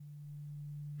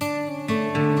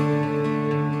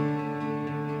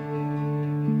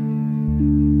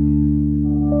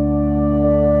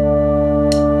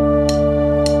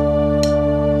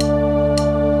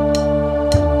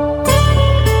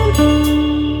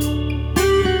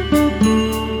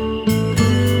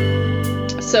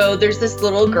So there's this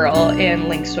little girl in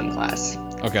Link's swim class.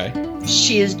 Okay.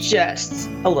 She is just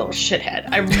a little shithead.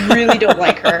 I really don't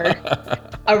like her.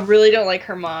 I really don't like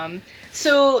her mom.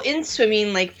 So in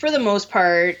swimming, like, for the most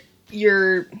part,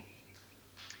 I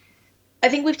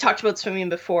think we've talked about swimming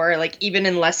before. Like, even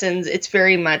in lessons, it's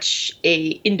very much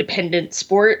a independent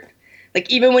sport. Like,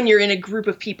 even when you're in a group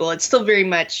of people, it's still very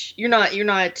much,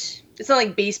 it's not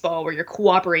like baseball where you're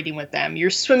cooperating with them.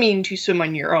 You're swimming to swim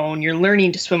on your own. You're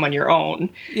learning to swim on your own.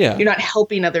 Yeah. You're not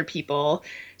helping other people.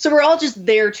 So we're all just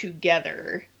there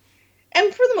together.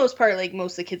 And for the most part, like,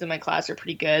 most of the kids in my class are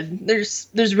pretty good.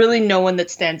 There's really no one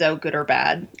that stands out good or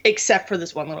bad, except for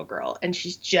this one little girl. And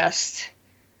she's just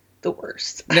the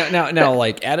worst. Now,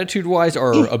 like, attitude-wise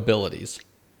or abilities?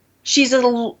 She's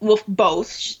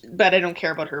both, but I don't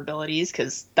care about her abilities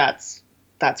because that's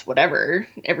whatever.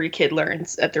 Every kid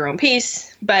learns at their own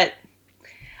pace. But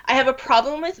I have a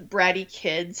problem with bratty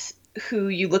kids who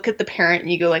you look at the parent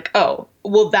and you go like, oh,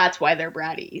 well, that's why they're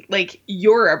bratty. Like,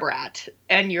 you're a brat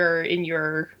and you're in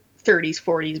your 30s,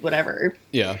 40s, whatever.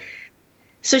 Yeah.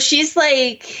 So she's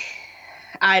like,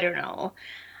 I don't know.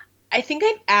 I think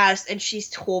I've asked and she's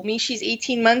told me she's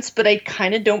 18 months, but I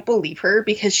kind of don't believe her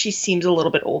because she seems a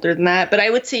little bit older than that. But I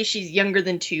would say she's younger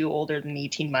than 2, older than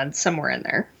 18 months, somewhere in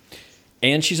there.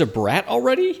 And she's a brat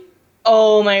already?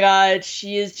 Oh my God,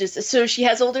 she is just, so she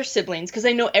has older siblings, because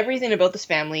I know everything about this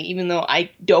family, even though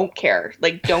I don't care.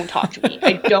 Like, don't talk to me.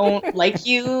 I don't like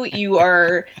you. You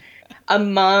are a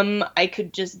mom. I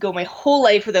could just go my whole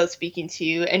life without speaking to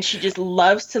you. And she just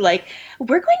loves to, like,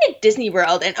 we're going to Disney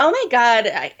World. And oh my God,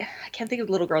 I can't think of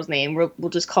the little girl's name. We'll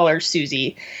just call her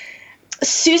Susie.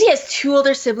 Susie has 2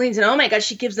 older siblings, and oh my God,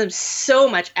 she gives them so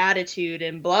much attitude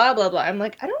and blah, blah, blah. I'm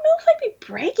like, I don't know if I'd be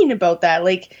bragging about that.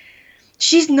 Like,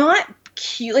 she's not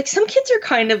cute. Like, some kids are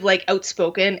kind of, like,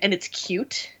 outspoken, and it's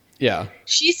cute. Yeah.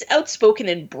 She's outspoken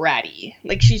and bratty.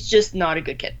 Like, she's just not a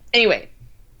good kid. Anyway,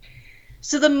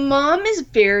 so the mom is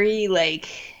very, like,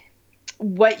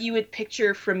 what you would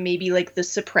picture from maybe, like, The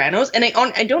Sopranos. And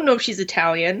I don't know if she's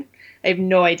Italian. I have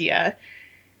no idea.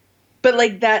 But,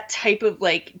 like, that type of,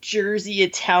 like, Jersey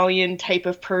Italian type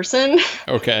of person.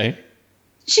 Okay.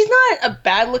 She's not a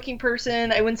bad-looking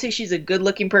person. I wouldn't say she's a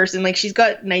good-looking person. Like, she's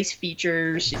got nice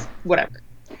features. She's whatever.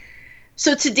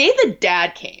 So today the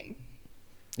dad came.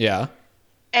 Yeah.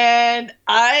 And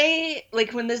I,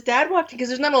 like, when this dad walked in, because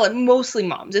there's not a lot, mostly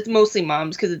moms. It's mostly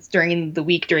moms because it's during the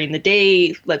week, during the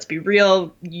day. Let's be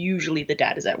real. Usually the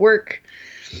dad is at work.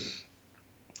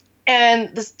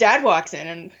 And this dad walks in,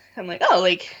 and I'm like, oh,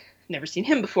 like, never seen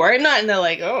him before. And they're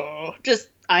like, oh, just,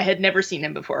 I had never seen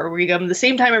him before. We come the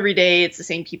same time every day. It's the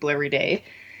same people every day.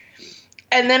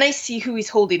 And then I see who he's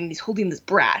holding, and he's holding this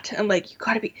brat. I'm like, you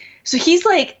gotta be. So he's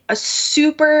like a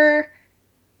super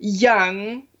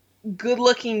young,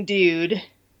 good-looking dude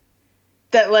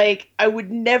that, like, I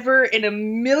would never in a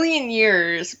million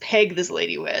years peg this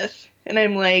lady with. And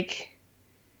I'm like,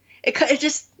 it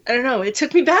just, I don't know, it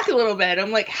took me back a little bit.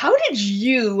 I'm like, how did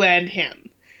you land him?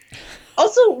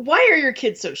 Also, why are your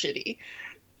kids so shitty?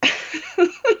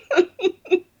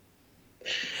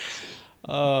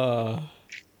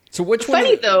 So which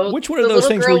Funny, one? though, Which one of those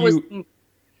things were you?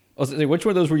 Which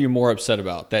one of those were you more upset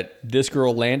about? That this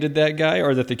girl landed that guy,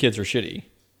 or that the kids are shitty?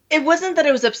 It wasn't that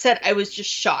I was upset. I was just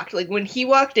shocked. Like, when he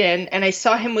walked in and I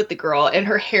saw him with the girl, and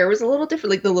her hair was a little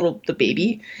different, like the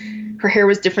baby, her hair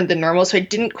was different than normal. So I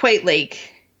didn't quite,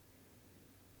 like,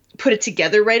 put it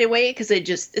together right away, because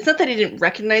it's not that I didn't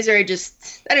recognize her.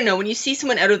 I don't know. When you see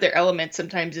someone out of their element,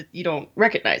 sometimes you don't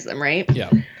recognize them, right?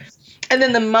 Yeah. And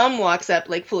then the mom walks up,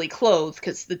 like, fully clothed,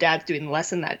 because the dad's doing the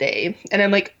lesson that day. And I'm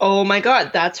like, oh my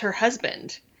God, that's her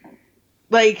husband.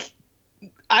 Like,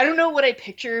 I don't know what I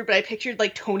pictured, but I pictured,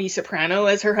 like, Tony Soprano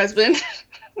as her husband.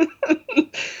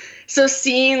 So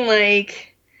seeing, like,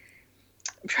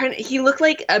 he looked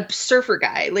like a surfer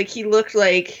guy. Like, he looked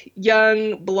like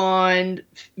young, blonde,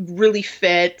 really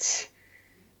fit,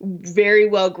 very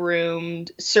well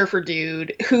groomed surfer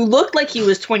dude who looked like he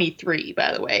was 23,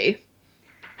 by the way.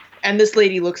 And this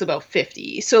lady looks about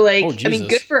 50. So, like, I mean,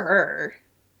 good for her.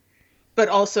 But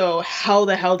also, how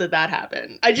the hell did that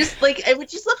happen? I would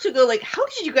just love to go, like, how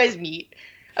did you guys meet?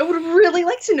 I would really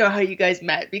like to know how you guys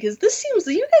met, because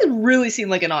you guys really seem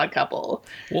like an odd couple.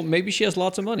 Well, maybe she has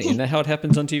lots of money. Isn't that how it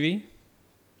happens on TV?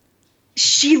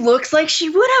 She looks like she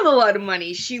would have a lot of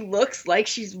money. She looks like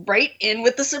she's right in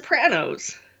with the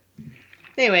Sopranos.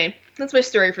 Anyway, that's my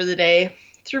story for the day.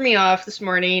 Threw me off this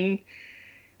morning.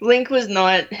 Link was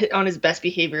not on his best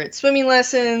behavior at swimming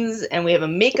lessons, and we have a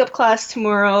makeup class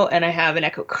tomorrow, and I have an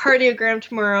echocardiogram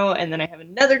tomorrow, and then I have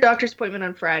another doctor's appointment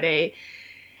on Friday.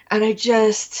 And I'm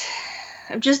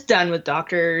just done with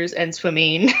doctors and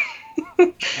swimming.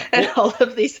 and all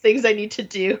of these things I need to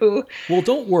do. Well,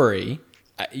 don't worry.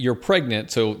 You're pregnant,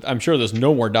 so I'm sure there's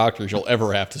no more doctors you'll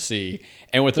ever have to see.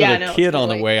 And with Yeah, another no, kid on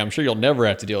the totally. way, I'm sure you'll never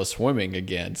have to deal with swimming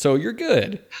again. So you're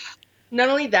good. Not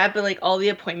only that, but like all the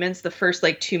appointments the first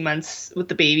like 2 months with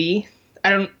the baby. I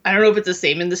don't know if it's the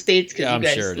same in the States because Yeah, you I'm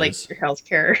sure guys it like is. your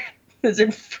healthcare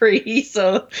isn't free,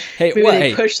 so Hey, maybe well, they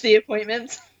hey, push the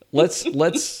appointments. let's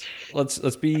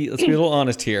be a little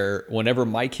honest here. Whenever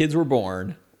my kids were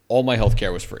born, all my health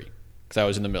care was free because I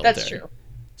was in the That's military. true.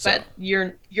 So But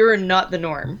you're not the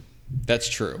norm. that's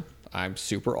true. I'm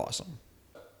super awesome.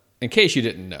 In case you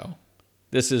didn't know,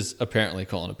 this is apparently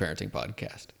calling a parenting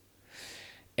podcast.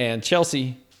 And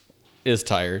Chelsea is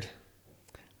tired.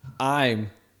 I'm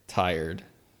tired.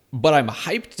 But I'm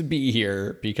hyped to be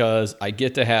here because I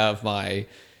get to have my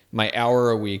hour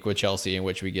a week with Chelsea in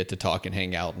which we get to talk and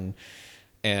hang out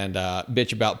and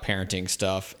bitch about parenting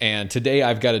stuff. And today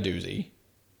I've got a doozy.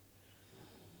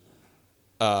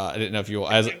 I didn't know if you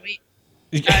as Okay,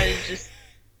 wait.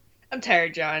 I'm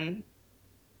tired, John.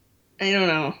 I don't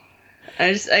know.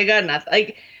 I got nothing.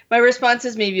 Like my response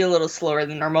is maybe a little slower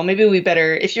than normal. Maybe we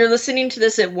better if you're listening to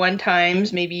this at one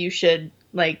times, maybe you should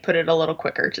like put it a little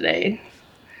quicker today.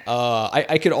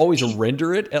 I could always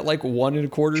render it at like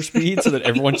 1.25 speed so that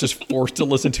everyone's just forced to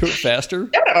listen to it faster.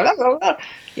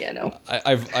 Yeah, no.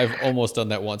 I've almost done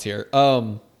that once here.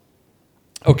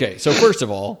 Okay, so first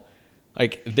of all,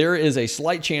 like there is a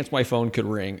slight chance my phone could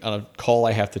ring on a call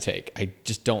I have to take. I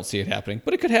just don't see it happening,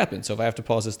 but it could happen. So if I have to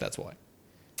pause this, that's why.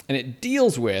 And it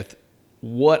deals with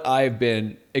what I've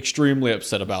been extremely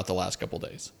upset about the last couple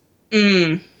days.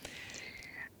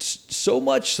 So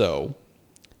much so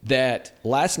that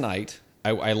last night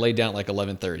I laid down at like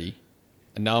 11:30,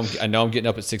 and I know I'm getting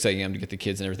up at 6 a.m. to get the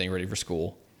kids and everything ready for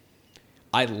school.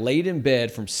 I laid in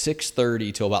bed from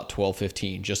 6:30 till about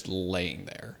 12:15, just laying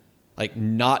there, like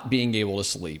not being able to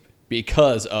sleep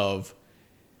because of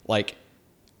like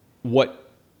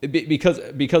because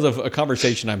of a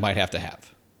conversation I might have to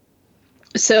have.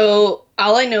 So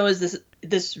all I know is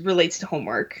this relates to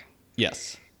homework.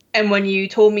 Yes. And when you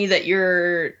told me that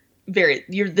you're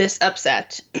this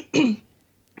upset,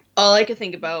 all I could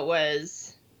think about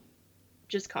was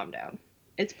just calm down.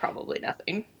 It's probably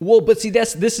nothing. Well, but see,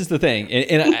 this is the thing,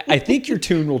 and I think your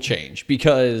tune will change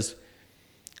because,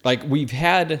 like, we've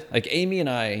had like Amy and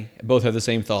I both have the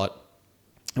same thought,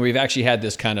 and we've actually had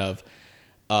this kind of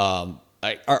our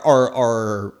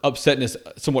upsetness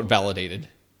somewhat validated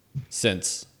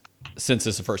since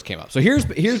this first came up. So here's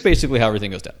basically how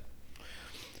everything goes down.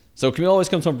 So Camille always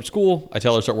comes home from school. I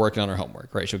tell her to start working on her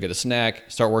homework, right? She'll get a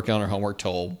snack, start working on her homework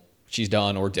till she's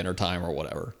done or dinner time or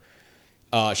whatever.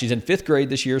 She's in 5th grade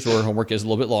this year, so her homework is a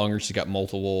little bit longer. She's got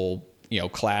multiple,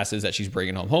 classes that she's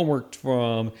bringing home homework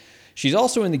from. She's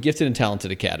also in the Gifted and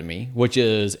Talented Academy, which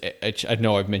is, I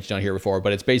know I've mentioned on here before,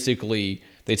 but it's basically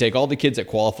they take all the kids that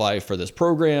qualify for this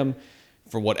program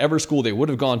from whatever school they would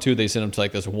have gone to. They send them to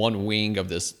like this one wing of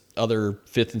this other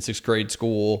 5th and 6th grade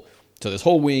school. So this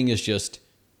whole wing is just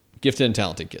gifted and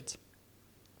talented kids.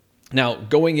 Now,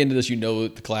 going into this, the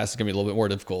class is going to be a little bit more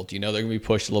difficult. They're going to be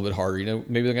pushed a little bit harder.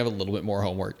 Maybe they're going to have a little bit more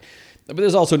homework. But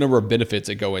there's also a number of benefits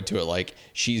that go into it. Like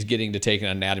she's getting to take an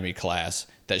anatomy class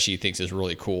that she thinks is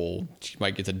really cool. She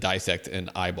might get to dissect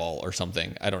an eyeball or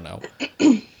something. I don't know.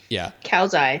 Yeah.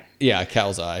 Cow's eye. Yeah,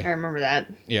 cow's eye. I remember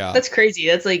that. Yeah. That's crazy.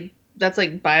 That's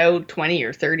like bio 20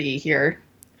 or 30 here.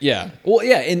 Yeah. Well,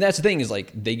 yeah, and that's the thing is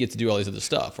like they get to do all these other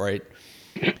stuff, right?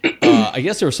 I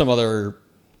guess there was some other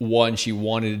one she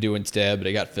wanted to do instead, but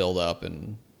it got filled up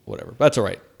and whatever. That's all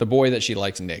right. The boy that she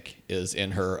likes, Nick, is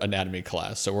in her anatomy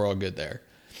class, so we're all good there.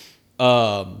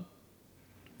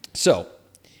 So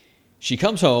she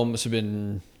comes home. This has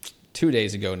been 2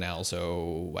 days ago now,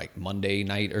 so like Monday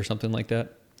night or something like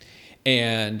that.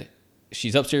 And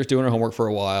she's upstairs doing her homework for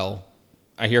a while.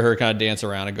 I hear her kind of dance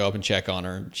around and go up and check on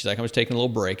her. She's like, I'm just taking a little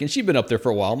break. And she'd been up there for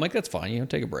a while. I'm like, that's fine.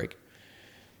 Take a break.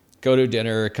 Go to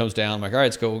dinner, comes down. I'm like, all right,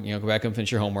 let's go, go back and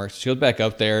finish your homework. So she goes back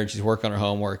up there and she's working on her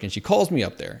homework and she calls me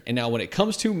up there. And now when it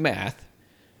comes to math,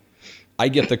 I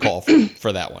get the call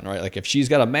for that one, right? Like if she's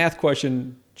got a math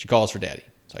question, she calls for daddy.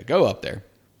 So I go up there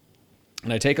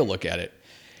and I take a look at it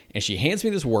and she hands me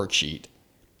this worksheet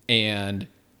and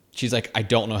she's like, I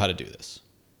don't know how to do this.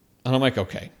 And I'm like,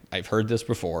 okay, I've heard this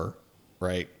before,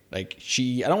 right? Like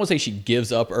I don't want to say she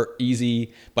gives up or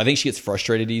easy, but I think she gets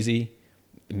frustrated easy.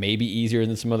 Maybe easier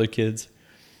than some other kids.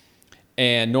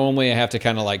 And normally I have to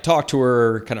kind of like talk to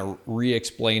her, kind of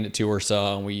re-explain it to her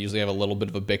some. We usually have a little bit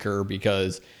of a bicker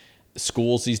because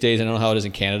schools these days, I don't know how it is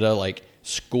in Canada, like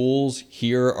schools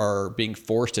here are being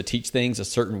forced to teach things a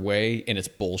certain way and it's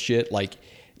bullshit. Like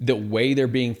the way they're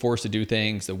being forced to do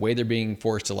things, the way they're being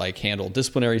forced to like handle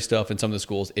disciplinary stuff in some of the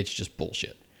schools, it's just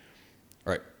bullshit.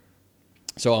 All right.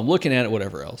 So I'm looking at it,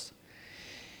 whatever else.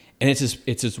 And it's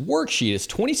this worksheet. It's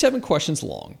 27 questions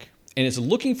long, and it's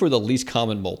looking for the least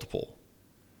common multiple.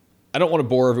 I don't want to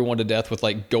bore everyone to death with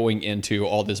like going into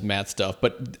all this math stuff,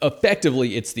 but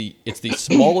effectively it's the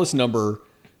smallest number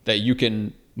that you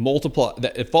can multiply,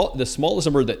 the smallest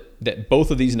number that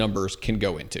both of these numbers can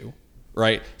go into,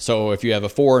 right? So if you have a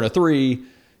 4 and a 3,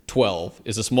 12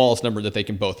 is the smallest number that they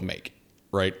can both make,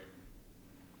 right?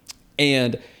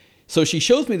 And so she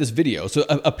shows me this video. So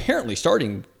apparently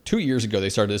starting 2 years ago, they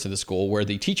started this in the school where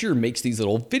the teacher makes these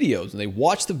little videos and they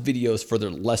watch the videos for their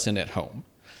lesson at home.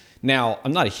 Now,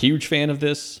 I'm not a huge fan of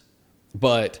this,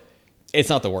 but it's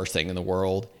not the worst thing in the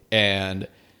world. And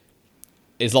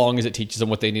as long as it teaches them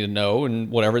what they need to know and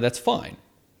whatever, that's fine.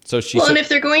 So and if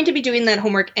they're going to be doing that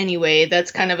homework anyway,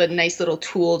 that's kind of a nice little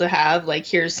tool to have. Like,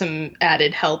 here's some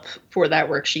added help for that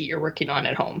worksheet you're working on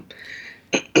at home.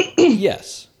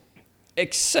 Yes.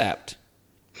 Except,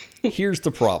 here's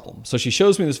the problem. So she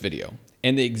shows me this video,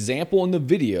 and the example in the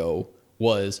video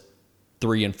was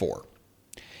 3 and 4.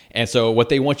 And so what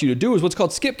they want you to do is what's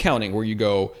called skip counting, where you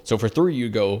go, so for 3, you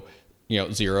go,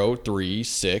 0, 3,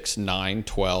 6, 9,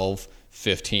 12,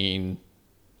 15,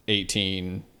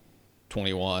 18,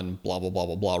 21, blah, blah, blah,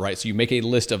 blah, blah, right? So you make a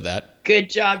list of that. Good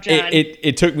job, John.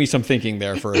 It took me some thinking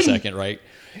there for a second, right?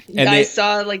 And I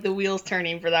saw like the wheels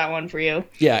turning for that one for you.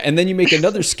 Yeah, and then you make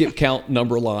another skip count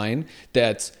number line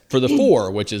that's for the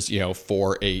 4, which is,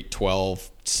 4, 8,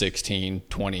 12, 16,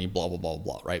 20, blah, blah, blah,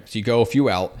 blah, right? So you go a few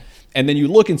out, and then you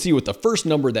look and see what the first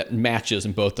number that matches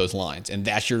in both those lines, and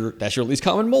that's your least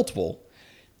common multiple.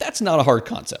 That's not a hard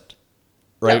concept,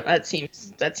 right? Yeah,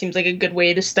 that seems like a good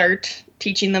way to start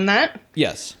teaching them that.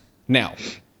 Yes. Now,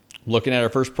 looking at our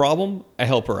first problem, I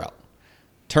help her out.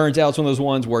 Turns out it's one of those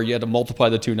ones where you had to multiply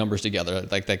the two numbers together.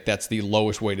 Like that's the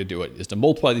lowest way to do it, is to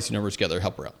multiply these two numbers together,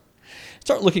 help her out.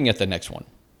 Start looking at the next one.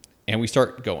 And we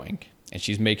start going. And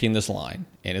she's making this line.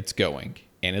 And it's going.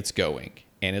 And it's going.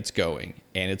 And it's going.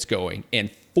 And it's going.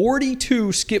 And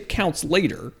 42 skip counts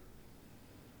later,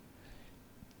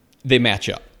 they match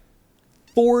up.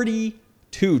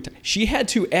 42. She had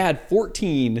to add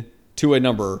 14 to a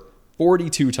number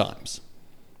 42 times.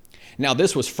 Now,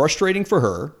 this was frustrating for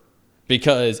her,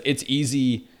 because it's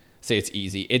easy,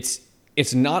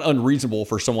 it's not unreasonable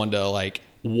for someone to like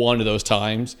one of those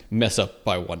times mess up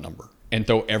by one number and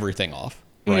throw everything off,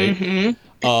 right?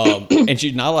 Mm-hmm. And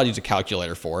she's not allowed to use a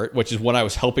calculator for it, which is when I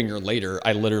was helping her later,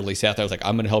 I literally sat there, I was like,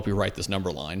 I'm going to help you write this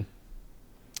number line.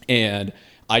 And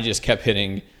I just kept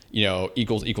hitting,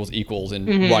 equals,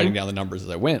 and writing down the numbers as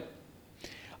I went.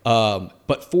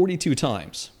 But 42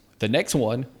 times. The next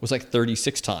one was like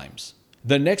 36 times.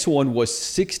 The next one was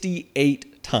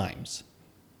 68 times.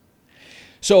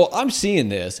 So I'm seeing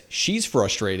this. She's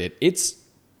frustrated. It's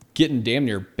getting damn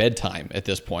near bedtime at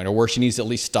this point, or where she needs to at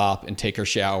least stop and take her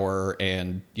shower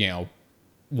and,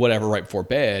 whatever right before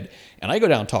bed. And I go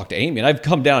down and talk to Amy, and I've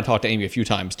come down and talked to Amy a few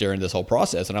times during this whole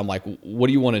process. And I'm like, what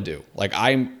do you want to do? Like,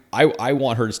 I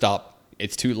want her to stop.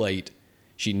 It's too late.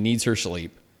 She needs her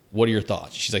sleep. What are your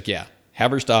thoughts? She's like, yeah, have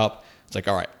her stop. It's like,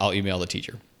 all right, I'll email the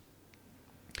teacher.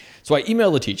 So I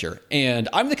email the teacher, and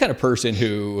I'm the kind of person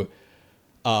who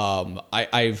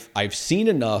I've seen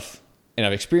enough and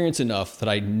I've experienced enough that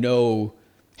I know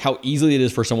how easily it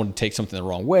is for someone to take something the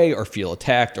wrong way or feel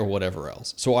attacked or whatever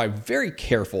else. So I'm very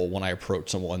careful when I approach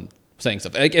someone saying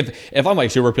something. Like if I'm like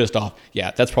super pissed off,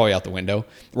 yeah, that's probably out the window,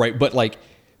 right? But like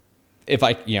if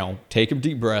I, take a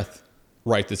deep breath,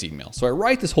 write this email. So I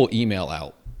write this whole email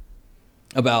out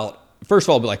about, first of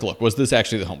all, I'll be like, look, was this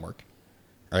actually the homework,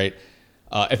 right?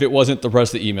 If it wasn't, the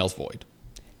rest of the email's void.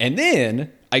 And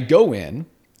then I go in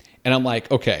and I'm like,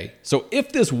 okay, so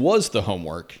if this was the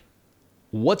homework,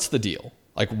 what's the deal?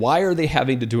 Like, why are they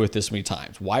having to do it this many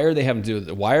times? Why are they having to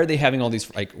do it? Why are they having all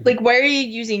these like why are you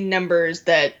using numbers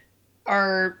that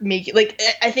are making, like,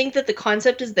 I think that the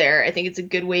concept is there. I think it's a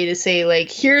good way to say,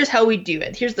 like, here's how we do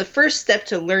it. Here's the first step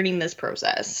to learning this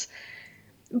process.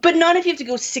 But not if you have to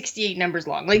go 68 numbers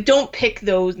long. Like, don't pick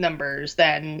those numbers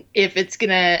then if it's going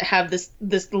to have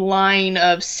this line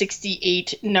of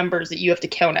 68 numbers that you have to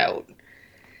count out.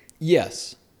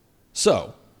 Yes.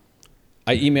 So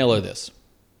I email her this.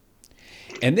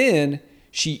 And then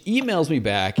she emails me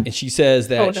back and she says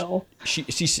that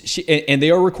she and they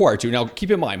are required to. Now,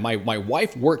 keep in mind, my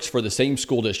wife works for the same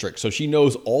school district, so she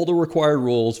knows all the required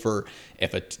rules for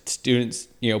if a student's,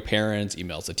 parents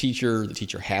emails the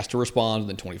teacher has to respond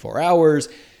within 24 hours.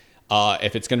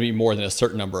 If it's going to be more than a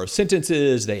certain number of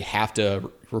sentences, they have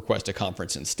to request a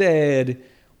conference instead.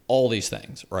 All these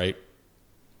things, right?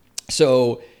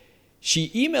 So she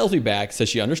emails me back, says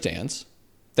she understands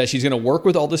that she's going to work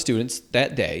with all the students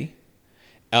that day,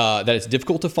 that it's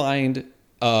difficult to find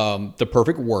the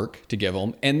perfect work to give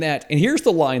them. And here's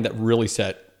the line that really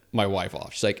set my wife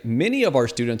off. She's like, many of our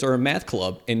students are in math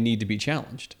club and need to be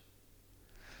challenged.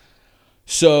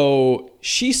 So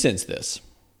she sends this.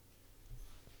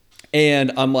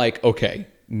 And I'm like, okay,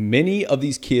 many of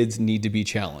these kids need to be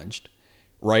challenged,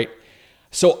 right?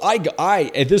 So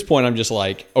I at this point, I'm just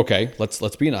like, okay,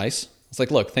 let's be nice. It's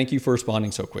like, look, thank you for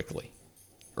responding so quickly,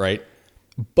 right?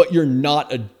 But you're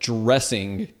not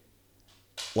addressing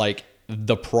like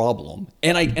the problem.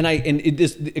 And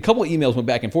a couple of emails went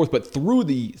back and forth, but through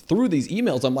these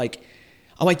emails, I'm like,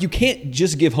 you can't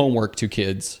just give homework to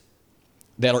kids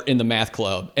that are in the math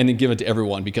club and then give it to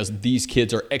everyone because these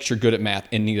kids are extra good at math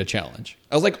and need a challenge.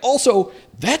 I was like, also,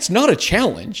 that's not a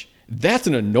challenge. That's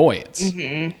an annoyance,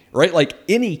 right? Like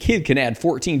any kid can add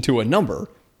 14 to a number.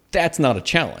 That's not a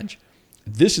challenge.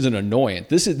 This is an annoyance.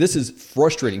 This is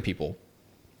frustrating people.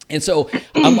 And so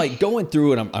I'm like going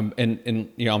through and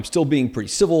I'm still being pretty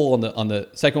civil on the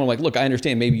second one. I'm like, look, I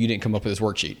understand maybe you didn't come up with this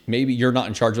worksheet. Maybe you're not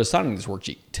in charge of assigning this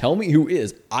worksheet. Tell me who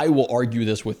is. I will argue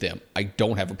this with them. I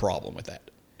don't have a problem with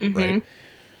that. Right.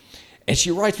 And she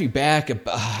writes me back.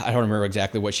 I don't remember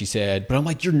exactly what she said, but I'm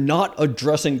like, you're not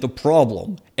addressing the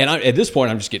problem. And at this point,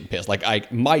 I'm just getting pissed.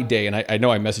 Like my day, and I know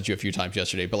I messaged you a few times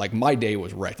yesterday, but like my day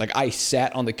was wrecked. Like I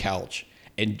sat on the couch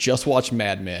and just watched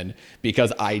Mad Men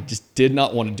because I just did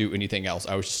not want to do anything else.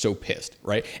 I was just so pissed,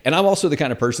 right? And I'm also the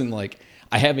kind of person, like,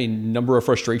 I have a number of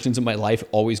frustrations in my life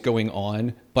always going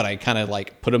on, but I kind of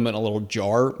like put them in a little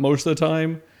jar most of the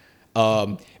time.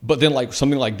 But then like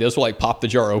something like this will like pop the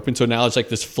jar open. So now it's like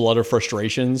this flood of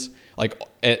frustrations, like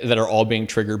that are all being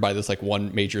triggered by this like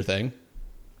one major thing.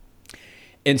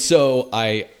 And so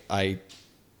I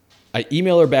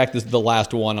email her back the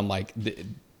last one. I'm like,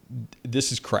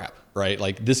 this is crap, right?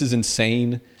 Like this is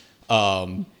insane.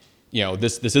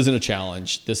 This isn't a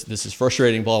challenge. This is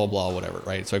frustrating, blah, blah, blah, whatever.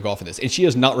 Right. So I go off of this and she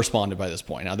has not responded by this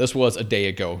point. Now this was a day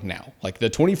ago now, like the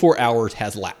 24 hours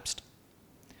has lapsed.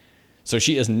 So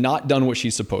she has not done what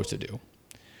she's supposed to do.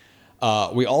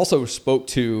 We also spoke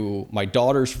to my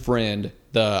daughter's friend.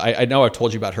 I know I've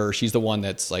told you about her. She's the one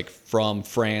that's like from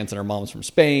France and her mom's from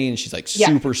Spain. She's like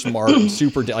super smart,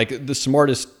 like the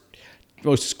smartest,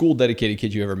 most school dedicated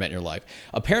kid you ever met in your life.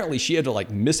 Apparently she had to like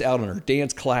miss out on her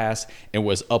dance class and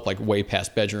was up like way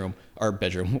past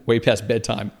way past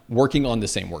bedtime working on the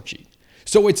same worksheet.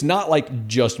 So it's not like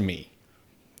just me,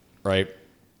 right?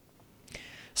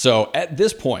 So at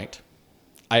this point,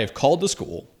 I have called the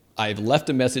school. I have left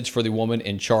a message for the woman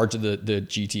in charge of the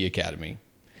GT Academy,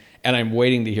 and I'm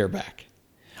waiting to hear back.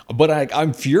 But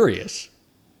I'm furious.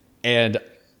 And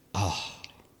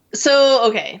So,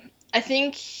 okay. I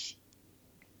think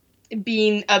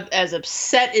being as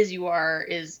upset as you are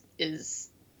is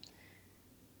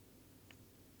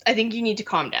I think you need to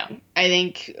calm down. I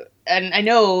think, and I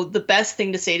know the best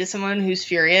thing to say to someone who's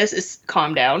furious is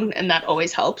calm down, and that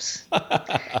always helps.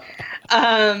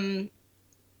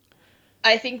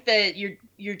 I think that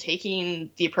you're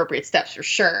taking the appropriate steps for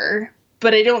sure,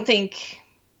 but I don't think.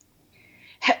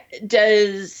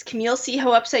 Does Camille see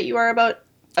how upset you are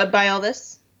by all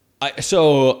this?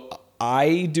 So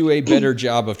I do a better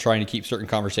job of trying to keep certain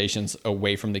conversations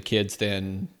away from the kids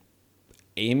than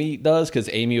Amy does, because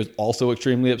Amy was also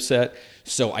extremely upset.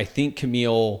 So I think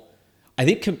Camille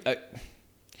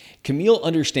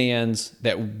understands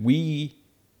that we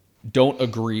don't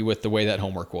agree with the way that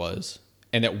homework was,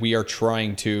 and that we are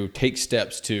trying to take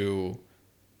steps to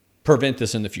prevent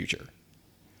this in the future.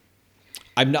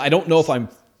 I don't know if I'm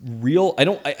real.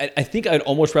 I think I'd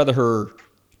almost rather her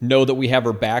know that we have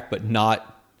her back, but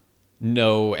not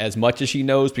know as much as she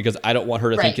knows, because I don't want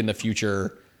her to think in the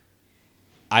future,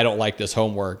 I don't like this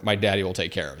homework, my daddy will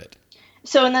take care of it.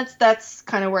 So, and that's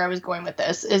kind of where I was going with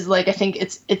this, is like, I think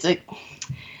it's a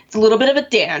little bit of a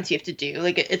dance you have to do.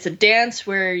 Like, it's a dance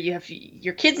where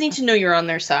your kids need to know you're on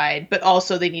their side, but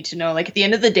also they need to know, like, at the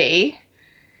end of the day,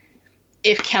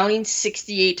 if counting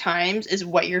 68 times is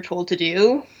what you're told to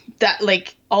do, that,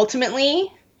 like,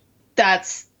 ultimately,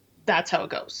 that's how it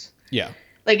goes. Yeah.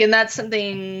 Like, and that's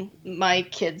something my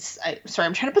kids, I'm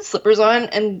trying to put slippers on,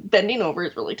 and bending over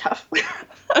is really tough.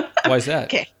 Why is that?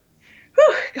 Okay.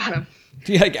 Whew, got him.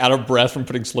 You're like out of breath from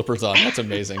putting slippers on. That's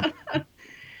amazing.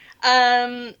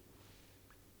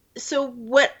 So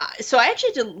I actually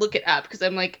had to look it up, because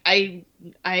I'm like, I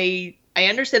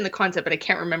understand the concept, but I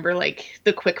can't remember like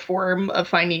the quick form of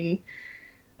finding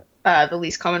the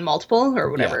least common multiple or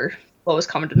whatever, lowest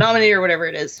common denominator, or whatever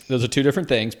it is. Those are two different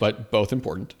things, but both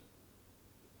important.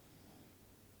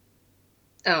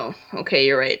 Oh, okay,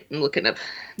 you're right. I'm looking up.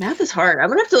 Math is hard. I'm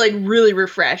gonna have to like really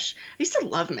refresh. I used to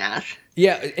love math.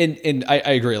 Yeah, and I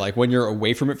agree. Like when you're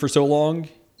away from it for so long,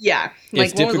 Yeah,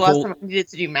 it's like when was the last time difficult. I needed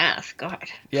to do math? God,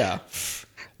 Yeah,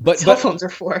 but cell but phones are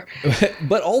for.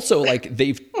 but also like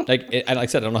they've like and like I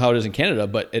said, I don't know how it is in Canada,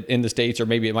 but in the states, or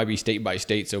maybe it might be state by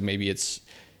state. So maybe it's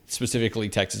specifically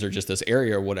Texas or just this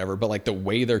area or whatever. But like the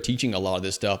way they're teaching a lot of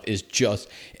this stuff is just,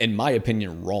 in my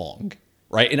opinion, wrong.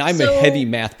 Right, and I'm a heavy So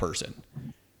math person.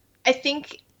 I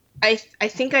think I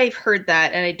think I've heard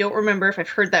that, and I don't remember if I've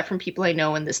heard that from people I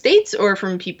know in the States or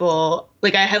from people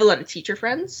like I have a lot of teacher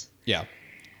friends, Yeah,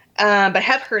 but I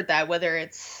have heard that whether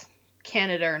it's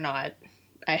Canada or not,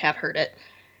 I have heard it.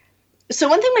 So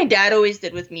one thing my dad always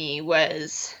did with me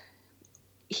was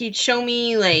he'd show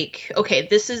me like, okay,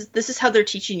 this is how they're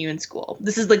teaching you in school.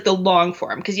 This is like the long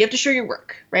form because you have to show your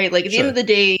work, right? Like at the end of sure. the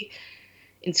day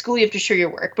in school you have to show your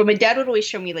work. But my dad would always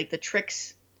show me like the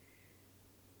tricks,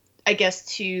 I guess,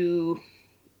 to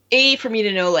A, for me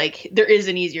to know like there is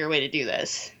an easier way to do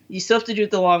this. You still have to do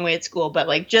it the long way at school, but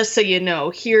like just so you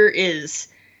know, here is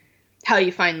how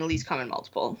you find the least common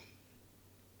multiple.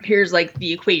 Here's like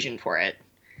the equation for it.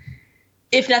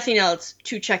 If nothing else,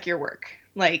 to check your work.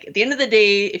 Like at the end of the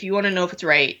day, if you want to know if it's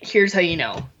right, here's how you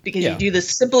know. Because you Yeah, do this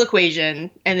simple equation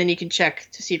and then you can check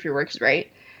to see if your work is right.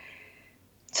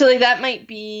 So like that might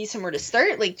be somewhere to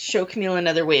start, like show Camille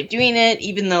another way of doing it,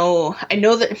 even though I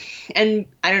know that, and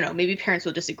I don't know, maybe parents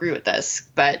will disagree with this,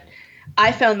 but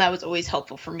I found that was always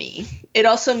helpful for me. It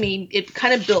also made, it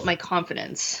kind of built my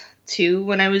confidence too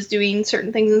when I was doing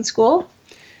certain things in school.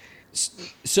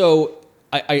 so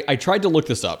I tried to look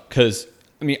this up because,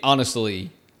 I mean,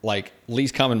 honestly, like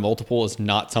least common multiple is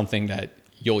not something that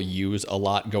you'll use a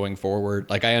lot going forward.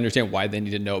 Like I understand why they need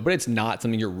to know, but it's not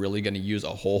something you're really going to use a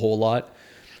whole lot.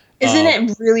 Isn't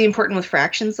it really important with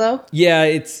fractions though? Yeah,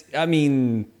 it's. I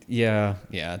mean, yeah.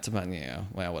 It's about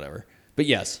well, whatever. But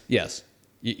yes,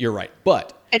 you're right.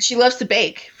 But And she loves to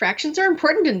bake. Fractions are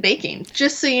important in baking,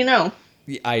 just so you know.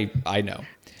 I know.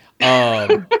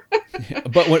 Um,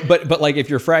 but like if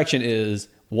your fraction is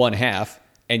 1/2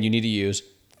 and you need to use,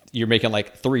 you're making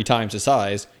like 3 times the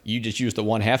size, you just use the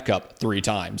 1/2 cup 3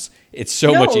 times. It's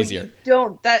so much No, easier. you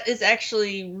don't. That is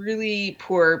actually really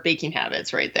poor baking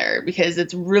habits right there because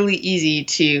it's really easy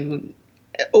to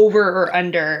over or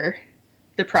under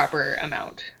the proper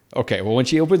amount. Okay, well when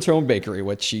she opens her own bakery,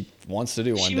 what she wants to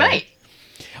do one She day.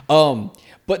 might. Um,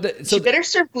 She better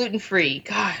serve gluten free.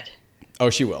 God. oh,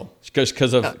 she will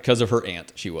because of Oh, her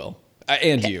aunt. She will,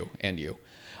 and okay. you.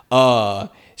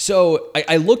 So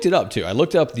I looked it up too. I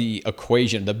looked up the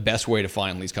equation, the best way to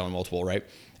find least common multiple, right?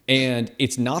 And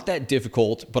it's not that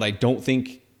difficult, but I don't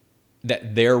think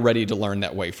that they're ready to learn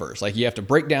that way first. Like you have to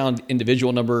break down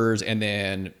individual numbers and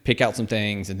then pick out some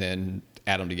things and then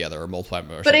add them together or multiply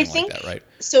them or But I something like think that, right?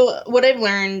 so. What I've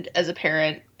learned as a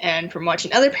parent and from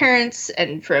watching other parents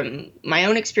and from my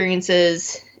own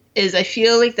experiences is I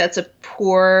feel like that's a You're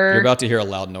poor. about to hear a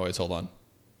loud noise. Hold on.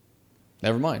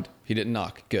 Never mind. He didn't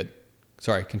knock. Good.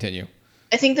 Sorry. Continue.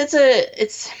 I think that's a.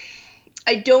 It's.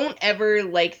 I don't ever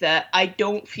like that. I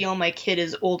don't feel my kid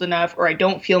is old enough, or I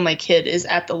don't feel my kid is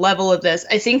at the level of this.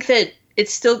 I think that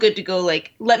it's still good to go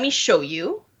like, let me show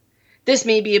you. This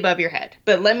may be above your head,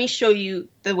 but let me show you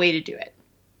the way to do it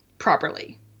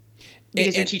properly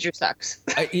because your And, teacher sucks.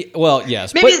 well,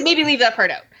 yes, but Maybe leave that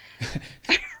part out.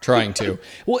 trying to.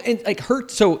 Well, and like her.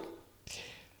 So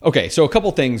okay, so a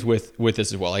couple things with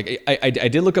this as well. Like I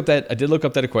did look up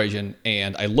that equation,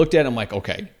 and I looked at it. I'm like,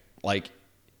 okay, like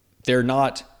they're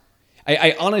not.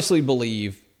 I honestly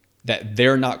believe that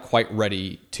they're not quite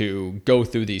ready to go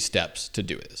through these steps to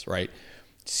do this. Right?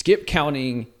 Skip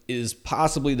counting is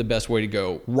possibly the best way to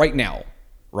go right now.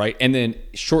 Right, and then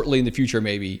shortly in the future,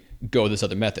 maybe go this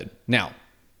other method. Now,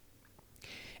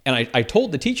 and I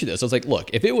told the teacher this. I was like, look,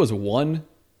 if it was one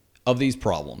of these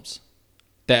problems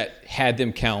that had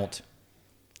them count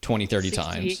 20, 30 68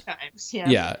 times, times. Yeah.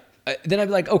 yeah, then I'd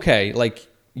be like, okay, like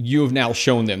you have now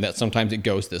shown them that sometimes it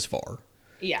goes this far.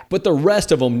 Yeah. But the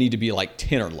rest of them need to be like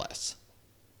 10 or less,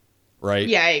 right?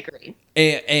 Yeah, I agree.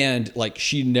 And like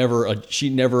she never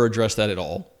addressed that at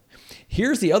all.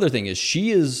 Here's the other thing is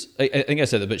she is, I think I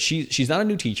said that, but she's not a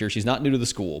new teacher. She's not new to the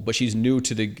school, but she's new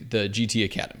to the GT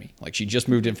Academy. Like she just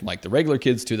moved in from like the regular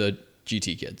kids to the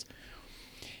GT kids.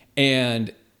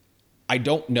 And I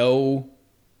don't know,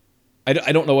 I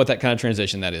don't know what that kind of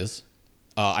transition that is.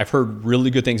 I've heard really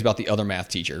good things about the other math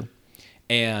teacher.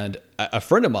 And a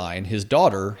friend of mine, his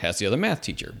daughter has the other math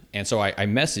teacher. And so I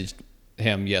messaged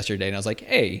him yesterday and I was like,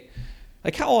 hey,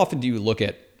 like how often do you look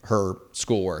at her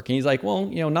schoolwork? And he's like, well,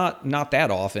 not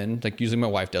that often. Like usually my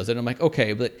wife does it. And I'm like,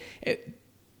 okay, but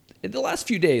the last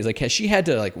few days, like, has she had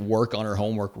to like work on her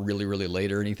homework really, really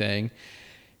late or anything?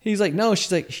 He's like, no.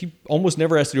 She's like, she almost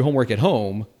never has to do homework at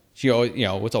home. She always,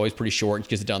 it's always pretty short, and she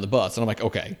gets it down the bus. And I'm like,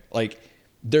 okay, like,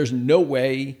 there's no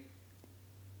way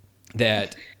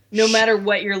that no matter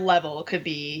what your level could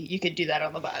be, you could do that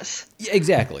on the bus. Yeah,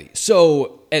 exactly.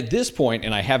 So at this point,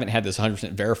 and I haven't had this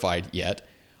 100% verified yet,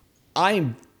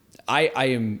 I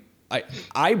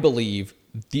believe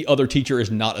the other teacher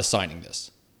is not assigning this.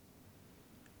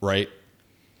 Right?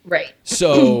 Right.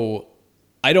 So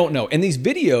I don't know. And these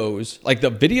videos, like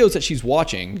the videos that she's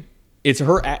watching, it's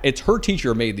her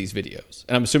teacher made these videos.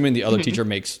 And I'm assuming the other teacher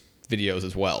makes videos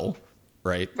as well,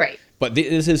 right? Right. But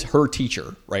this is her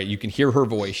teacher, right? You can hear her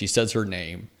voice. She says her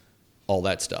name, all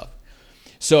that stuff.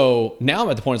 So now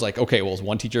I'm at the point, it's like, okay, well, is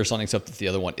one teacher assigning stuff that the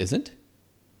other one isn't?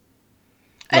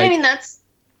 I mean, that's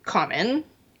common.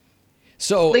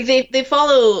 So like they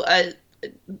follow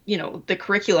the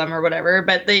curriculum or whatever,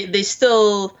 but they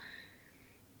still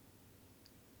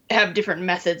have different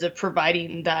methods of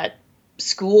providing that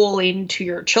schooling to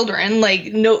your children. Like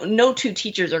no two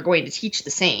teachers are going to teach the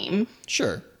same.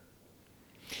 Sure.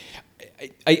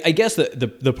 I guess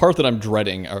the part that I'm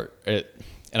dreading, and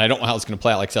I don't know how it's going to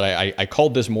play out. Like I said, I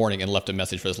called this morning and left a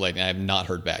message for this lady, and I have not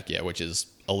heard back yet, which is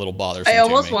a little bothersome. I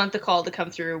almost want the call to come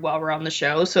through while we're on the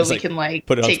show, so we can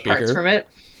put it take parts from it.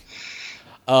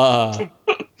 No.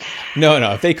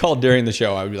 If they called during the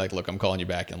show, I would be like, look, I'm calling you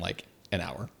back in like an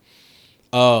hour.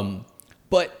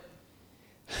 But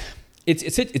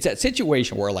it's that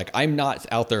situation where like I'm not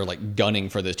out there like gunning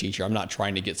for this teacher. I'm not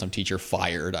trying to get some teacher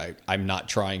fired. I'm not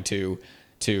trying to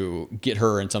get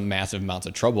her in some massive amounts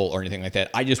of trouble or anything like that.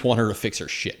 I just want her to fix her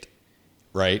shit,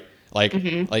 right? Like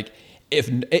like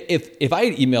if I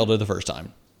had emailed her the first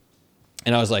time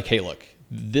and I was like, hey, look,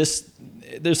 there's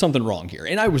something wrong here,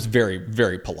 and I was very,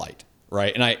 very polite,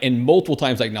 right? And multiple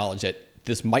times I acknowledged that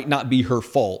this might not be her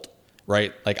fault,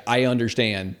 right? Like I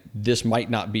understand this might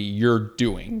not be your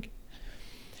doing.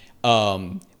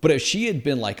 But if she had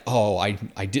been like, oh,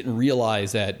 I didn't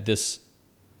realize that this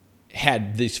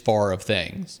had this far of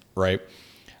things, right?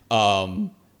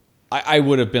 I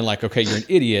would have been like, okay, you're an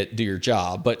idiot, do your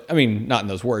job. But I mean, not in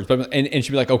those words, but, and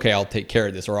she'd be like, okay, I'll take care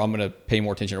of this, or I'm going to pay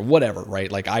more attention or whatever, right?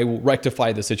 Like I will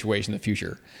rectify the situation in the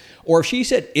future. Or if she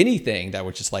said anything that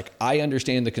was just like, I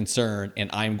understand the concern and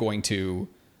I'm going to,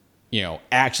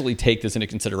 actually take this into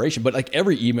consideration. But like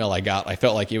every email I got, I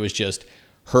felt like it was just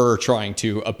her trying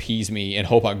to appease me and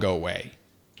hope I'd go away.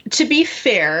 To be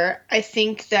fair, I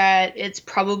think that it's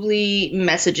probably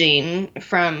messaging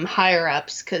from higher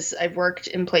ups, because I've worked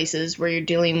in places where you're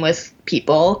dealing with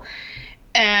people,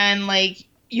 and like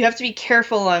you have to be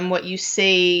careful on what you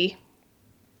say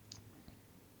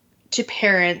to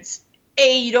parents.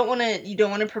 You don't want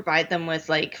to provide them with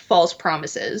like false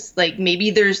promises. Like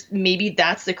maybe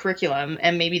that's the curriculum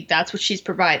and maybe that's what she's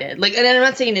provided. Like, and I'm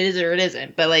not saying it is or it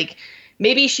isn't, but like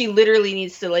maybe she literally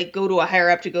needs to like go to a higher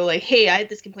up to go like, hey, I had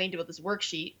this complaint about this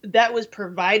worksheet that was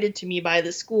provided to me by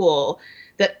the school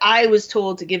that I was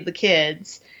told to give the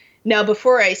kids. Now,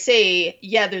 before I say,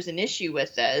 yeah, there's an issue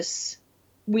with this,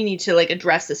 we need to like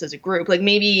address this as a group. Like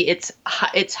maybe it's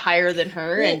higher than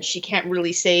her and she can't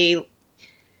really say,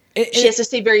 she has to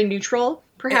stay very neutral,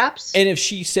 perhaps. And if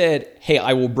she said, hey,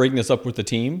 I will bring this up with the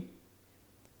team,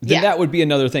 then that would be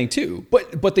another thing too.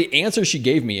 But the answer she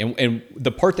gave me, and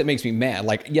the part that makes me mad,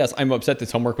 like, yes, I'm upset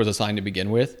this homework was assigned to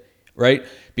begin with, right?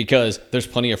 Because there's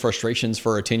plenty of frustrations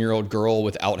for a 10-year-old girl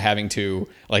without having to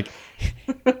like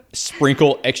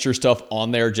sprinkle extra stuff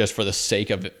on there just for the sake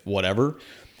of it, whatever.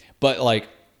 But like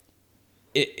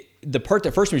the part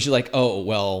that first me, she's like, oh,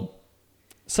 well,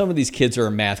 some of these kids are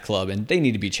a math club and they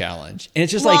need to be challenged. And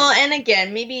it's just and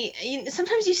again, maybe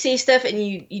sometimes you say stuff and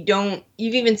you've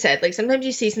even said, like, sometimes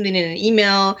you say something in an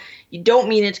email, you don't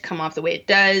mean it to come off the way it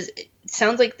does. It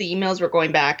sounds like the emails were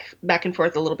going back and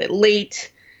forth a little bit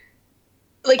late.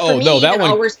 Like, for me,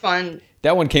 I'll respond.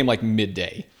 That one came like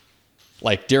midday,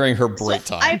 like during her break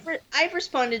time. I've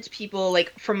responded to people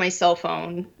like from my cell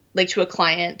phone, like to a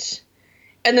client.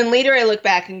 And then later I look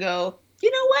back and go, you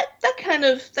know what?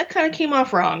 That kind of came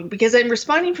off wrong, because I'm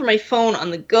responding from my phone on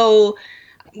the go,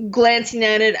 glancing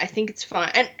at it. I think it's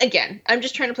fine. And again, I'm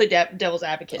just trying to play devil's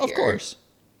advocate here. Of course.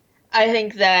 I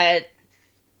think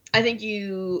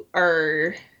you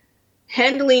are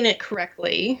handling it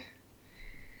correctly.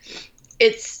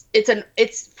 It's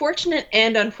fortunate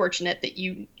and unfortunate that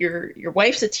your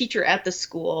wife's a teacher at the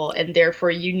school, and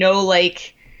therefore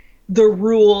like the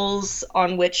rules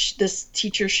on which this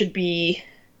teacher should be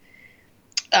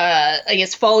I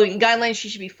guess following guidelines she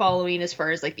should be following as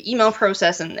far as like the email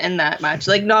process and that much.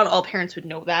 Like not all parents would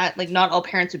know that. Like not all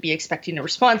parents would be expecting a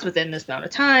response within this amount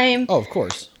of time. Oh, of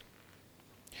course.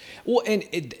 Well, and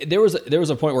there was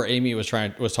a point where Amy was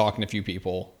talking to a few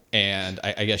people, and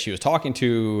I guess she was talking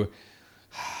to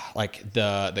like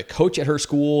the coach at her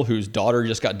school whose daughter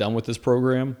just got done with this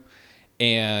program,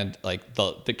 and like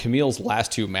the Camille's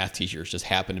last two math teachers just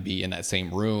happened to be in that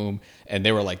same room, and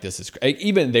they were like, "This is,"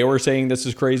 even they were saying this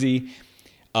is crazy.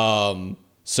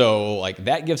 So like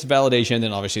that gives validation.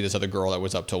 Then obviously this other girl that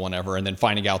was up till whenever, and then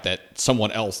finding out that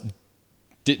someone else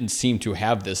didn't seem to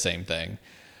have this same thing.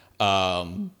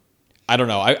 I don't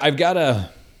know. I'm going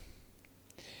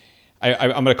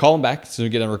to call him back as soon as we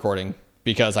get on recording,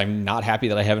 because I'm not happy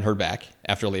that I haven't heard back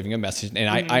after leaving a message. And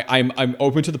I'm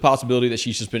open to the possibility that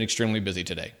she's just been extremely busy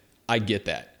today. I get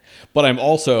that. But I'm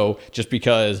also, just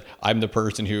because I'm the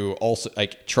person who also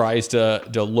like tries to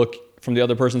look from the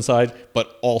other person's side,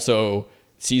 but also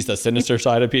sees the sinister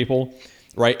side of people.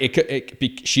 Right.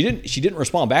 She didn't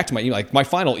respond back to my email. Like my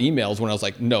final emails when I was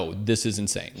like, no, this is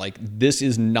insane. Like this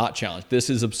is not challenged. This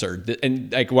is absurd.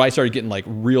 And like when I started getting like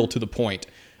real to the point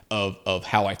of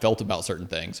how I felt about certain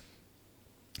things,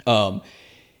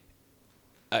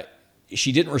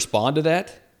 she didn't respond to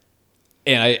that.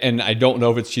 And I don't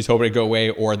know if she's hoping to go away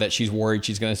or that she's worried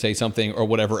she's going to say something or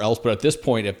whatever else. But at this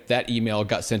point, if that email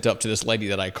got sent up to this lady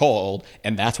that I called,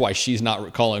 and that's why she's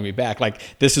not calling me back, like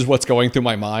this is what's going through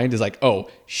my mind is like, oh,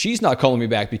 she's not calling me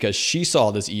back because she saw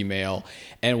this email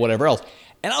and whatever else.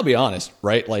 And I'll be honest,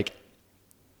 right? Like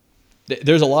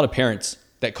there's a lot of parents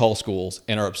that call schools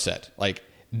and are upset. Like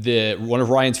one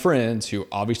of Ryan's friends, who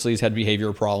obviously has had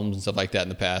behavioral problems and stuff like that in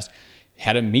the past,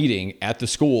 had a meeting at the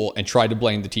school and tried to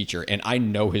blame the teacher. And I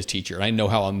know his teacher, and I know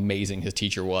how amazing his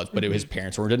teacher was, but his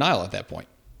parents were in denial at that point.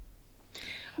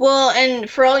 Well, and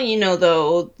for all you know,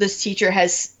 though, this teacher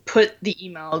has put the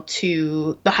email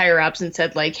to the higher ups and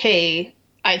said, like, hey,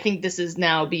 I think this is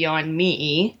now beyond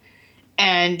me.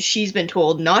 And she's been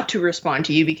told not to respond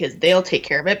to you because they'll take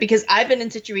care of it. Because I've been in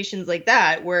situations like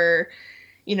that where,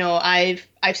 you know, I've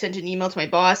sent an email to my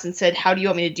boss and said, how do you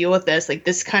want me to deal with this? Like,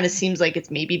 this kind of seems like it's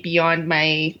maybe beyond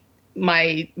my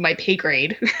pay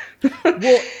grade.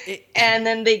 Well, and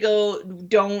then they go,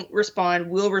 don't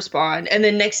respond, we'll respond. And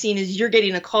then next scene is you're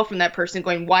getting a call from that person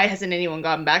going, why hasn't anyone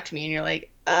gotten back to me? And you're like,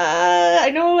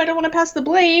 I know I don't want to pass the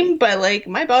blame, but like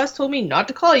my boss told me not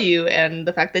to call you. And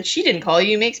the fact that she didn't call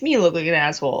you makes me look like an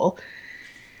asshole.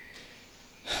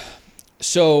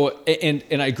 So,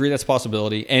 and I agree that's a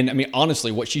possibility. And I mean,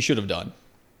 honestly, what she should have done,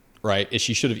 right, is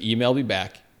she should have emailed me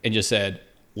back and just said,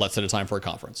 let's set a time for a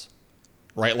conference,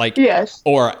 right? Like, yes.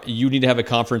 Or you need to have a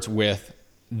conference with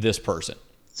this person.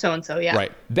 So-and-so, yeah.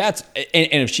 Right.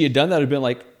 And if she had done that, it'd been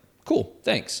like, cool,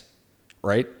 thanks.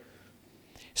 Right.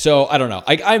 So I don't know.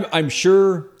 I'm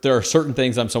sure there are certain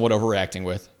things I'm somewhat overreacting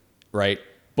with. Right.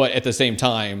 But at the same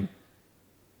time,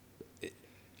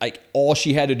 like all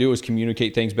she had to do was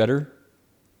communicate things better.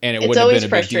 And it wouldn't have been a big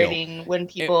deal. It's always frustrating when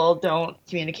people don't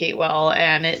communicate well,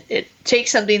 and it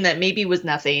takes something that maybe was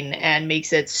nothing and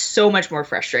makes it so much more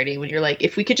frustrating when you're like,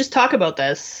 if we could just talk about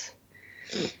this.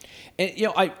 And you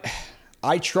know,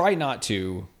 I try not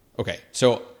to. Okay,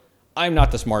 so I'm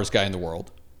not the smartest guy in the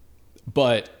world,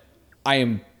 but I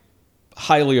am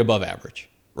highly above average,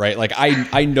 right? Like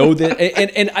I know that,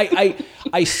 and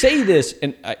I say this,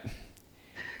 and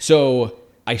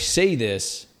I say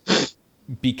this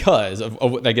because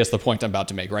of I guess the point I'm about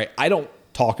to make, right? I don't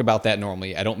talk about that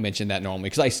normally. I don't mention that normally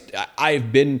because I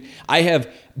have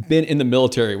been in the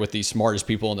military with the smartest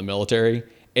people in the military,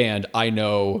 and I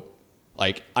know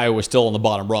like I was still on the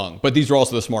bottom rung, but these are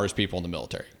also the smartest people in the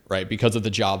military, right? Because of the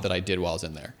job that I did while I was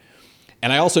in there.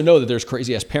 And I also know that there's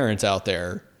crazy ass parents out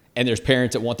there, and there's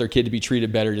parents that want their kid to be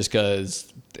treated better just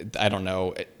because I don't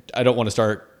know. I don't want to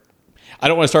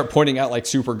start pointing out like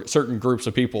certain groups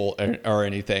of people or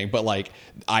anything, but like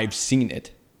I've seen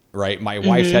it, right? My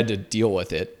wife's had to deal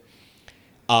with it.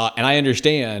 And I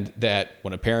understand that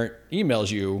when a parent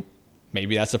emails you,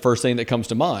 maybe that's the first thing that comes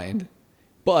to mind.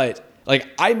 But like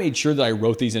I made sure that I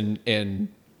wrote these in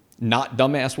not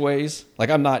dumbass ways.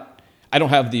 Like I don't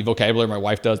have the vocabulary my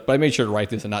wife does, but I made sure to write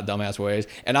this in not dumbass ways.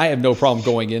 And I have no problem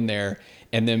going in there.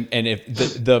 And if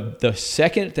the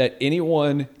second that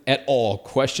anyone at all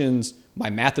questions my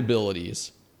math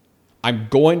abilities, I'm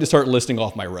going to start listing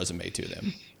off my resume to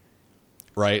them,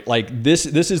 right? Like this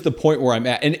is the point where I'm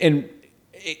at. And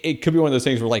it could be one of those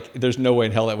things where like, there's no way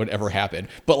in hell that would ever happen.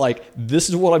 But like, this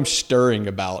is what I'm stirring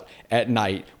about at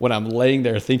night when I'm laying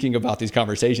there thinking about these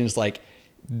conversations. Like,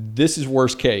 this is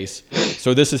worst case.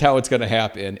 So this is how it's going to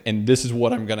happen. And this is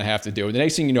what I'm going to have to do. And the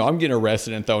next thing you know, I'm getting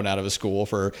arrested and thrown out of a school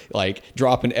for like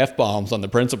dropping F-bombs on the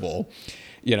principal,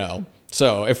 you know?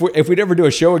 So if we'd ever do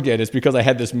a show again, it's because I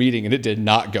had this meeting and it did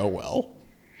not go well.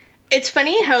 It's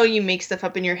funny how you make stuff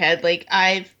up in your head. Like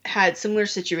I've had similar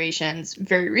situations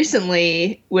very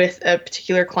recently with a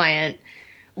particular client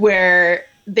where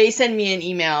they send me an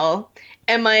email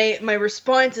and my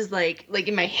response is like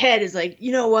in my head is like,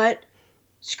 you know what?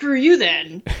 Screw you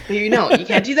then. But you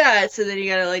can't do that. So then you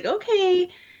gotta like, okay,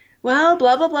 well,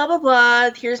 blah blah blah blah blah.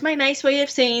 Here's my nice way of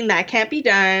saying that can't be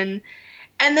done.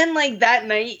 And then like that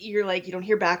night you're like you don't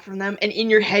hear back from them and in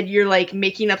your head you're like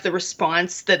making up the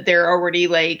response that they're already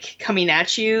like coming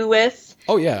at you with.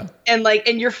 Oh yeah. And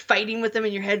you're fighting with them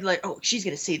in your head like, "Oh, she's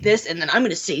going to say this and then I'm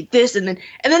going to say this." And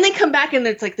then they come back and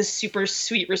it's like this super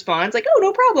sweet response like, "Oh,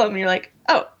 no problem." And you're like,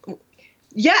 "Oh,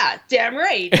 yeah, damn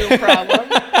right. No problem."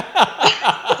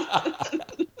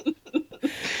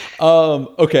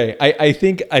 Okay. I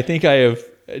think I have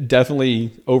definitely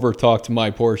overtalked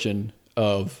my portion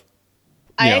of.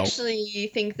 I actually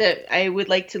think that I would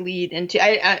like to lead into.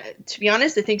 I to be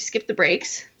honest, I think skip the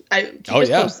breaks. I keep us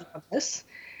posted on this.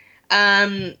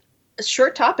 A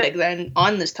short topic then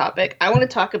on this topic. I want to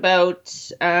talk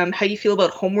about how you feel about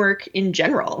homework in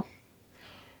general.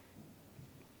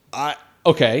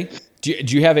 Okay. Do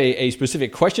you have a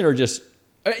specific question or just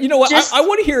you know what? Just, I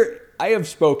want to hear. I have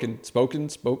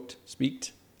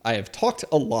speaked. I have talked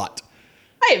a lot.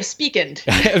 I have speakened.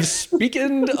 I have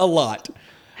speakened a lot.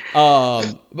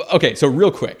 Okay, so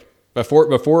real quick,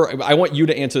 before I want you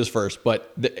to answer this first,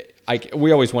 but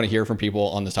we always want to hear from people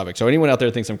on this topic. So anyone out there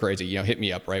thinks I'm crazy, hit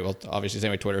me up, right? Well, obviously say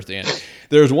my Twitter at the end.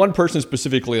 There's one person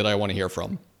specifically that I want to hear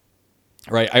from,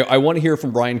 right? I want to hear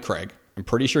from Ryan Craig. I'm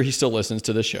pretty sure he still listens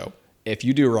to the show. If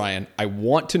you do, Ryan, I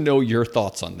want to know your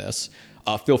thoughts on this.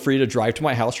 Feel free to drive to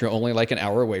my house. You're only like an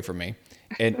hour away from me,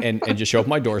 and just show up at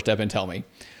my doorstep and tell me.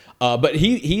 But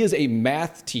he is a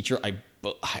math teacher. I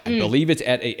believe it's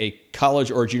at a college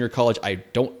or a junior college. I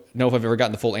don't know if I've ever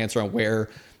gotten the full answer on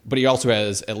where, but he also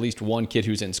has at least one kid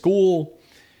who's in school.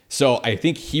 So I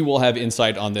think he will have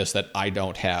insight on this that I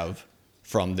don't have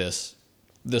from this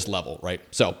level, right?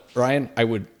 So Ryan, I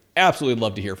would absolutely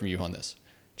love to hear from you on this.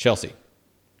 Chelsea.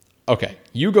 Okay,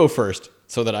 you go first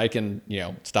so that I can,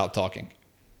 stop talking.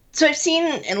 So I've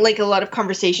seen like a lot of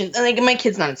conversations, and like my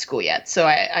kid's not in school yet, so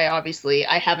I obviously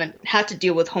I haven't had to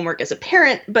deal with homework as a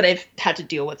parent, but I've had to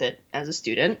deal with it as a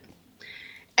student.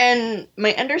 And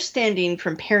my understanding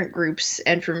from parent groups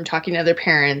and from talking to other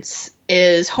parents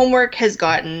is homework has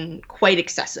gotten quite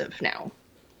excessive now.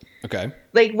 Okay.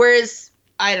 Like whereas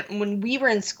when we were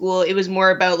in school, it was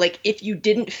more about like if you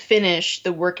didn't finish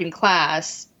the work in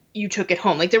class, you took it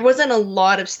home. Like there wasn't a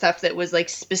lot of stuff that was like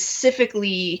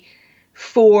specifically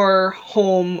for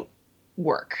home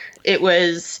work. It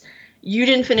was you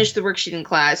didn't finish the worksheet in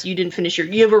class, you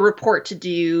have a report to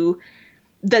do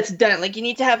that's done. Like you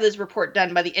need to have this report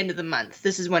done by the end of the month.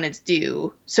 This is when it's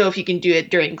due. So if you can do it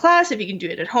during class, if you can do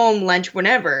it at home, lunch,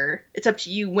 whenever, it's up to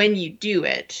you when you do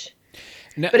it.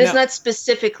 But it's not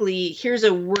specifically here's a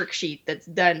worksheet that's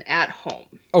done at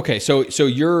home. Okay, so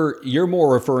you're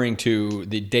more referring to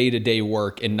the day-to-day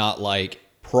work and not like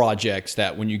projects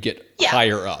that when you get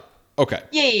higher up. Okay.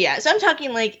 Yeah. So I'm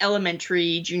talking like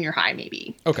elementary, junior high,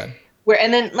 maybe. Okay.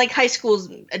 And then like high school's.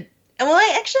 I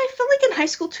feel like in high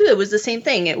school too, it was the same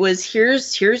thing. It was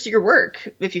here's your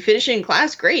work. If you finish it in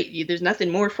class, great. There's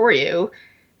nothing more for you.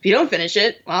 If you don't finish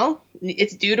it, well,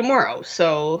 it's due tomorrow.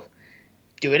 So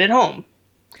do it at home.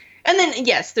 And then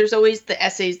yes, there's always the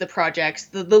essays, the projects,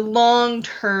 the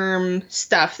long-term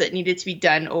stuff that needed to be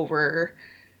done over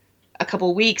a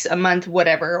couple weeks, a month,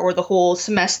 whatever, or the whole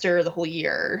semester, the whole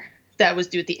year. That was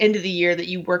due at the end of the year that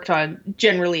you worked on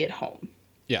generally at home.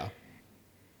 Yeah.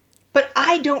 But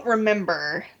I don't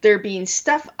remember there being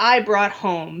stuff I brought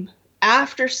home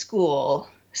after school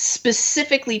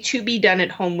specifically to be done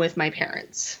at home with my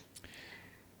parents.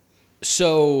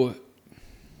 So,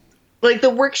 like the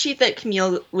worksheet that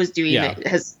Camille was doing that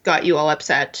has got you all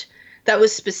upset, that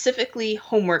was specifically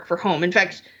homework for home. In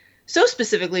fact, so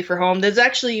specifically for home, there's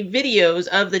actually videos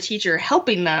of the teacher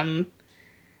helping them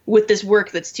with this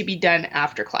work that's to be done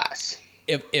after class.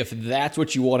 If that's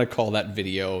what you want to call that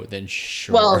video, then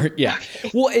sure. Well, yeah.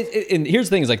 Well, and here's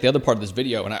the thing is like the other part of this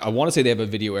video, and I want to say they have a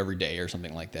video every day or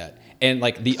something like that. And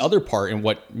like the other part, and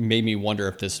what made me wonder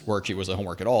if this worksheet was a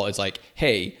homework at all, is like,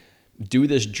 hey, do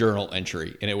this journal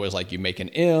entry. And it was like you make an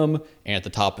M, and at the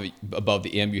top above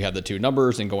the M, you have the two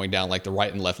numbers, and going down like the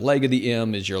right and left leg of the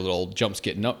M is your little jump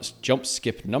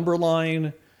skip number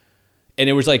line. And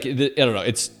it was like, I don't know,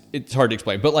 it's hard to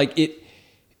explain, but like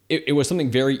it was something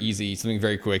very easy, something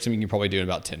very quick, something you can probably do in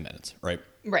about 10 minutes, right?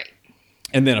 Right.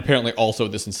 And then apparently also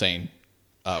this insane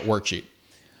worksheet.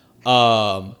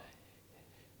 So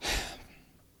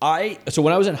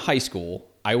when I was in high school,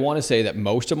 I want to say that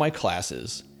most of my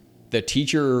classes the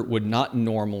teacher would not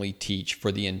normally teach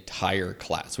for the entire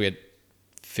class. We had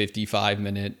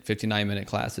 59-minute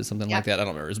classes, something like that. I don't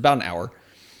remember. It was about an hour.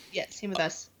 Yeah, same with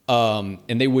us. And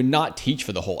they would not teach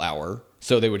for the whole hour.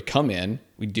 So they would come in,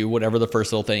 we'd do whatever the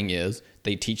first little thing is.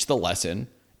 They teach the lesson,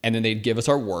 and then they'd give us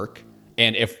our work.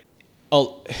 And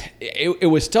it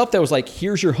was stuff that was like,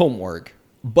 here's your homework,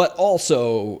 but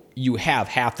also you have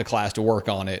half the class to work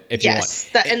on it if you want.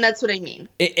 And that's what I mean.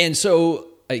 And so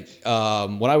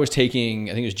when I was taking,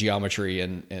 I think it was geometry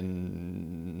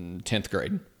in 10th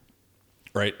grade,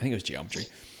 right? I think it was geometry.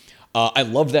 I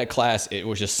loved that class. It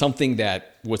was just something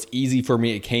that was easy for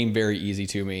me. It came very easy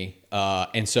to me.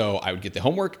 And so I would get the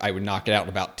homework. I would knock it out in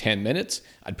about 10 minutes.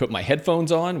 I'd put my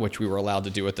headphones on, which we were allowed to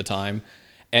do at the time.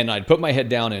 And I'd put my head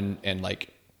down and like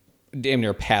damn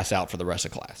near pass out for the rest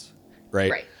of class.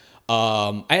 Right.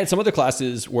 I had some other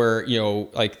classes where,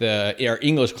 like our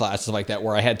English classes like that,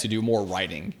 where I had to do more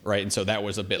writing. Right. And so that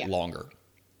was a bit longer.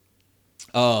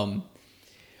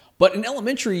 But in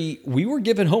elementary, we were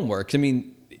given homework. I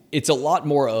mean, it's a lot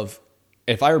more of,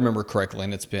 if I remember correctly,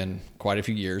 and it's been quite a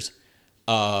few years,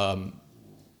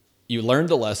 you learn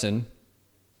the lesson,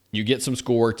 you get some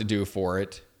schoolwork to do for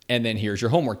it, and then here's your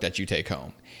homework that you take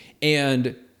home.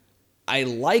 And I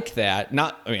like that.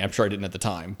 I'm sure I didn't at the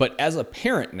time, but as a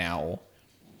parent now,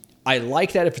 I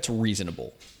like that if it's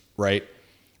reasonable, right?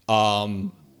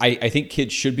 I think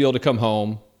kids should be able to come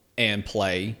home and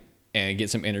play and get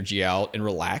some energy out and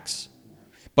relax.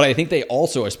 But I think they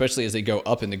also, especially as they go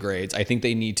up in the grades, I think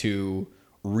they need to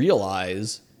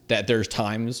realize that there's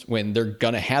times when they're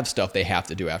going to have stuff they have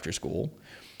to do after school,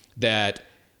 that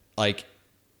like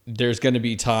there's going to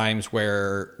be times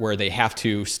where they have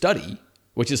to study,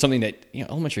 which is something that,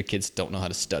 elementary kids don't know how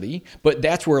to study, but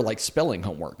that's where like spelling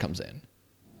homework comes in.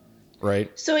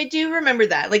 Right. So I do remember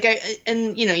that. Like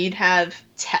you'd have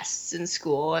tests in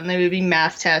school, and there would be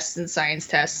math tests and science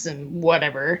tests and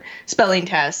whatever, spelling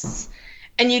tests.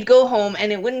 And you'd go home,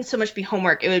 and it wouldn't so much be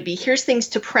homework. It would be, here's things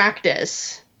to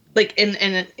practice, like in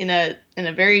a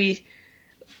very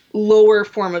lower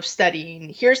form of studying.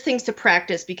 Here's things to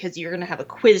practice because you're going to have a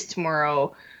quiz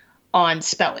tomorrow on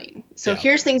spelling. So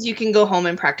here's things you can go home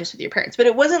and practice with your parents. But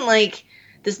it wasn't like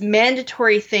this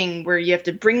mandatory thing where you have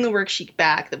to bring the worksheet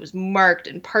back that was marked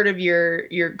and part of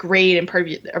your grade and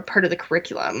part of the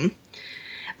curriculum.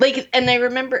 Like, and I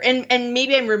remember, and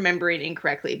maybe I'm remembering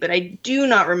incorrectly, but I do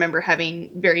not remember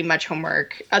having very much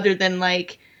homework other than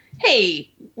like, hey,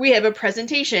 we have a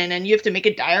presentation and you have to make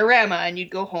a diorama, and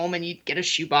you'd go home and you'd get a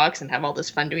shoebox and have all this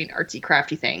fun doing artsy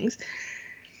crafty things.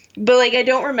 But like, I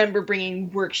don't remember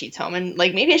bringing worksheets home, and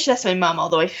like, maybe I should ask my mom,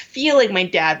 although I feel like my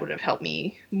dad would have helped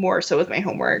me more so with my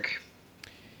homework.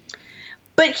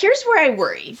 But here's where I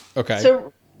worry. Okay.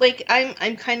 So like,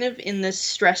 I'm kind of in this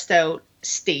stressed out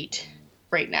state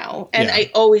right now. And I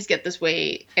always get this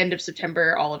way end of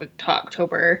September, all of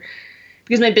October,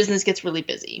 because my business gets really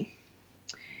busy.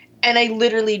 And I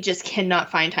literally just cannot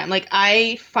find time. Like,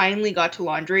 I finally got to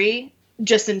laundry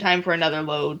just in time for another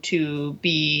load to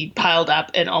be piled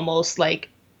up and almost like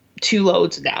 2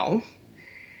 loads now.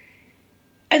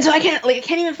 And so I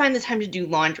can't even find the time to do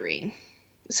laundry.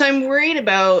 So I'm worried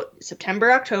about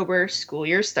September, October, school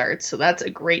year starts. So that's a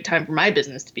great time for my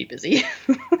business to be busy.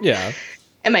 Yeah.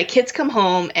 And my kids come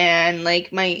home, and like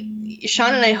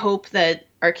Sean and I hope that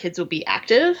our kids will be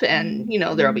active, and,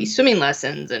 there'll be swimming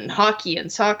lessons and hockey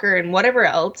and soccer and whatever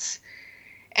else.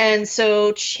 And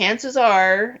so chances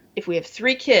are, if we have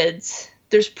 3 kids,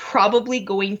 there's probably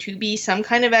going to be some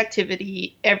kind of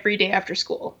activity every day after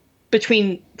school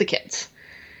between the kids.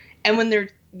 And when they're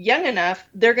young enough,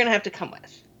 they're going to have to come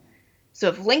with. So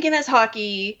if Lincoln has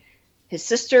hockey, his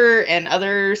sister and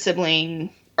other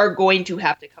sibling are going to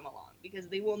have to come along, because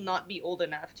they will not be old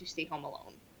enough to stay home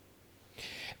alone.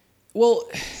 Well,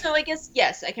 so I guess,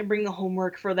 yes, I can bring the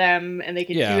homework for them, and they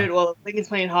can do it while Lincoln's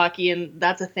playing hockey, and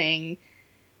that's a thing.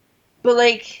 But,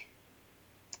 like,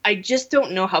 I just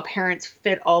don't know how parents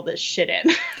fit all this shit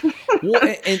in.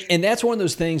 Well, and that's one of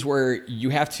those things where you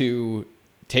have to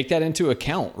take that into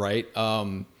account, right?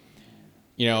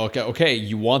 Okay,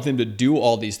 you want them to do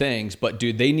all these things, but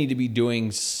do they need to be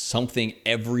doing something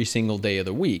every single day of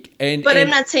the week? But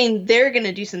I'm not saying they're going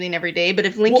to do something every day, but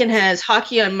if Lincoln has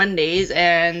hockey on Mondays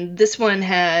and this one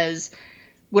has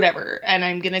whatever, and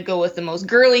I'm going to go with the most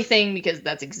girly thing because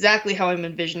that's exactly how I'm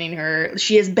envisioning her.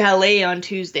 She has ballet on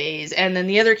Tuesdays, and then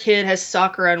the other kid has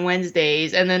soccer on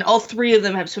Wednesdays, and then all 3 of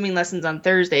them have swimming lessons on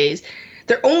Thursdays.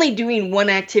 They're only doing one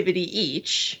activity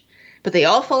each, but they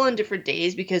all fall on different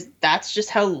days because that's just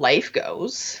how life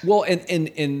goes. Well,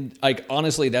 and like,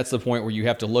 honestly, that's the point where you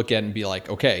have to look at it and be like,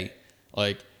 okay,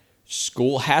 like,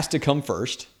 school has to come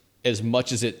first, as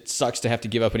much as it sucks to have to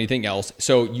give up anything else.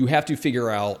 So you have to figure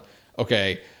out,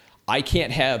 okay, I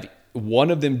can't have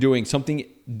one of them doing something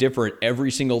different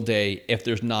every single day if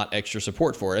there's not extra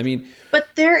support for it. I mean, But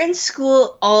they're in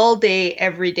school all day,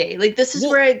 every day. Like this is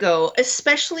well, where I go,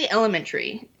 especially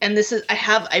elementary. And this is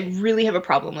I really have a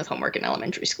problem with homework in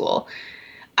elementary school.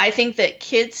 I think that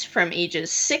kids from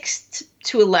ages 6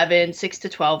 to 11, 6 to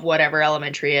 12, whatever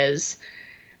elementary is,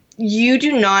 you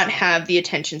do not have the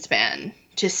attention span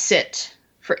to sit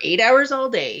for 8 hours all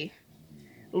day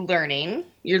learning.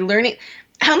 You're learning.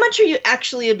 How much are you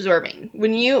actually absorbing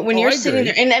when you're sitting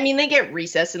there? And I mean, they get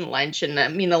recess and lunch, and I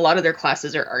mean, a lot of their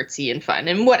classes are artsy and fun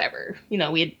and whatever. You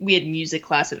know, we had music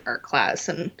class and art class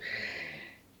and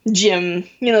gym.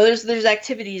 You know, there's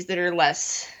activities that are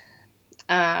less,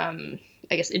 I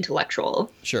guess,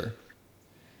 intellectual. sure.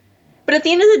 But at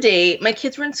the end of the day, my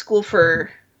kids were in school for,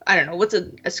 I don't know, what's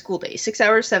a school day? 6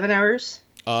 hours, 7 hours?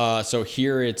 So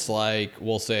here it's like,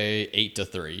 we'll say 8 to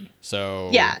 3. So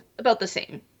Yeah, about the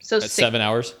same. So that's 7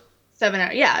 hours. 7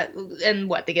 hours, yeah. And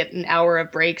what, they get an hour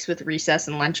of breaks with recess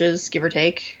and lunches, give or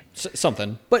take?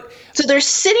 Something. But So they're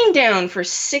sitting down for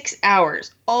 6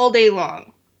 hours all day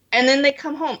long. And then they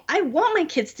come home. I want my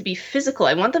kids to be physical.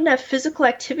 I want them to have physical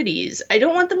activities. I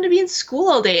don't want them to be in school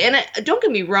all day. And don't get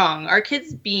me wrong, our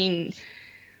kids being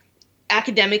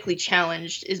academically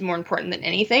challenged is more important than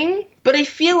anything. But I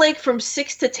feel like from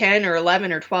 6 to 10 or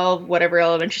 11 or 12, whatever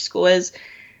elementary school is,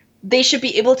 they should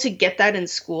be able to get that in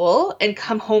school and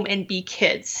come home and be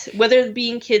kids. Whether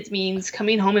being kids means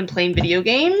coming home and playing video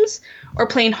games or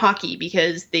playing hockey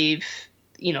because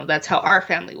that's how our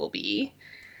family will be.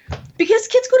 Because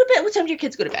kids go to bed. What time do your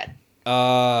kids go to bed?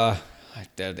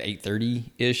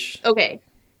 8:30-ish. Okay.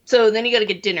 So then you got to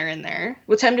get dinner in there.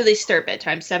 What time do they start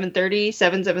bedtime? 7:30,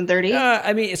 7:30?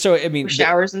 I mean,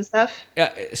 Showers and stuff?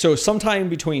 so sometime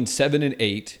between 7 and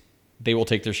 8, they will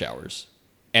take their showers.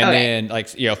 And Okay. then,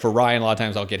 for Ryan, a lot of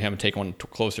times I'll get him to take one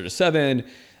closer to 7.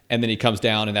 And then he comes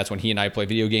down, and that's when he and I play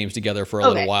video games together for a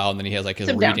little while. And then he has like his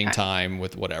Some reading downtime. time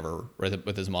with whatever,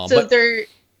 with his mom. So they're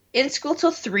in school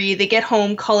till 3. They get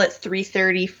home, call it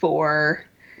 3:30, 4.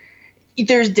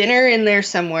 There's dinner in there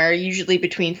somewhere, usually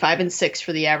between 5 and 6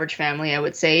 for the average family, I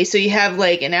would say. So you have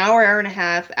like an hour and a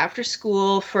half after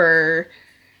school for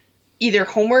either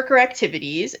homework or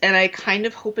activities. And I kind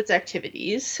of hope it's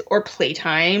activities or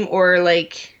playtime or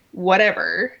like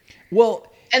whatever. Well,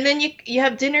 And then you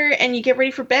have dinner and you get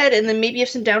ready for bed, and then maybe you have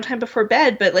some downtime before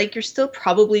bed, but like you're still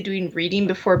probably doing reading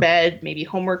before bed, maybe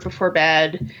homework before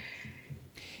bed.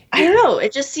 I don't know.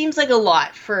 It just seems like a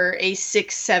lot for a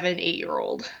 6, 7,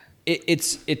 8-year-old.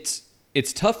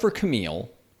 it's tough for Camille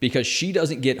because she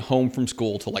doesn't get home from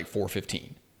school till like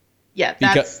 4:15. Yeah,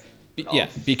 Because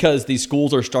that's because these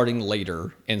schools are starting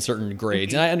later in certain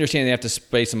grades, and I understand they have to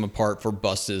space them apart for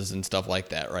buses and stuff like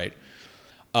that, right?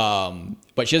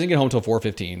 But she doesn't get home till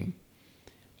 4:15.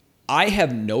 I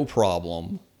have no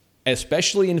problem,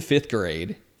 especially in 5th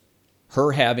grade,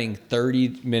 her having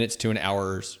 30 minutes to an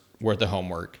hour's worth of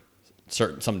homework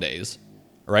some days,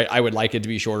 right? I would like it to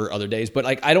be shorter other days, but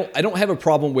like I don't have a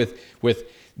problem with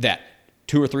that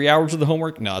 2 or 3 hours of the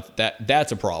homework. No,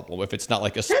 that's a problem if it's not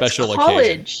like a special occasion.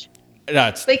 college.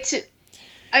 That's Like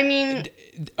I mean,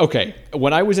 okay.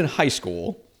 When I was in high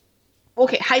school,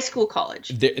 okay, high school, college.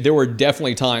 there were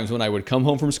definitely times when I would come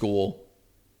home from school.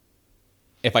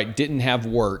 If I didn't have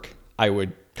work, I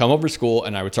would come home from school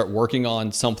and I would start working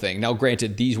on something. Now,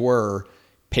 granted, these were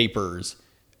papers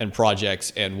and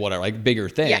projects and whatever, like bigger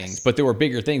things, Yes. but there were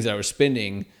bigger things that I was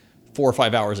spending 4 or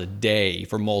 5 hours a day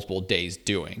for multiple days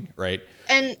doing, right?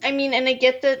 And I mean, and I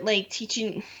get that, like,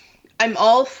 teaching, I'm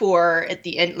all for at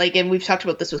the end, like, and we've talked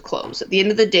about this with clothes. At the end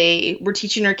of the day, we're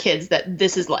teaching our kids that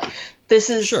this is life.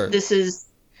 Sure. This is,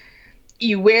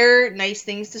 you wear nice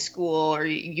things to school, or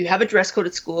you have a dress code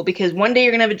at school, because one day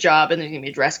you're going to have a job and there's going to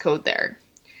be a dress code there.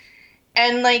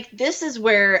 And, like, this is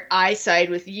where I side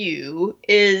with you,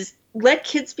 is let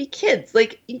kids be kids.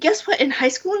 Like, guess what? In high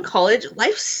school and college,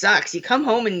 life sucks. You come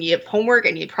home and you have homework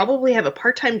and you probably have a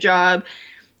part-time job.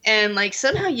 And like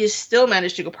somehow you still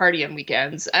manage to go party on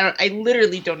weekends. I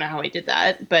literally don't know how I did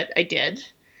that, but I did.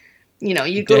 You know,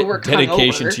 you go to work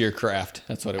dedication hungover. to your craft.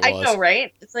 That's what it was. I know,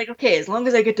 right? It's like, okay, as long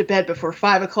as I get to bed before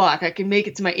 5 o'clock, I can make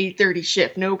it to my 8:30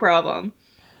 shift, no problem.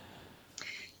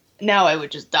 Now I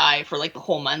would just die for like the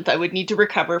whole month. I would need to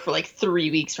recover for like 3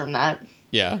 weeks from that.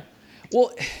 Yeah.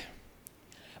 Well,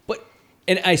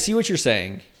 and I see what you're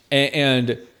saying,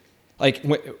 and like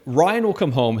Ryan will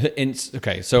come home and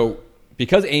okay, so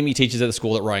because Amy teaches at the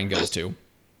school that Ryan goes to,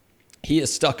 he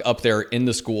is stuck up there in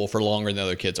the school for longer than the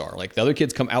other kids are. Like the other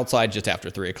kids come outside just after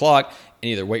 3:00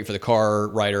 and either wait for the car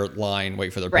rider line,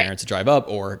 wait for their Right. parents to drive up,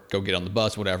 or go get on the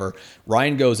bus, whatever.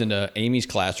 Ryan goes into Amy's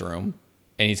classroom,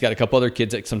 and he's got a couple other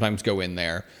kids that sometimes go in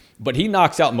there, but he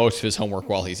knocks out most of his homework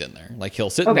while he's in there. Like he'll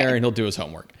sit in Okay. there and he'll do his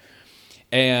homework.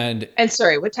 And And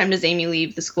sorry, what time does Amy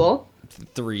leave the school?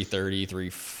 3:30,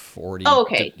 3:40. Oh,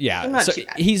 okay. Yeah. Not So too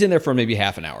bad. he's in there for maybe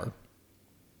half an hour.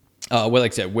 Well,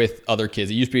 like I said, with other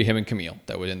kids. It used to be him and Camille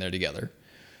that were in there together.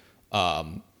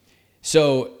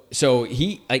 So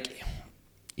he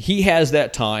has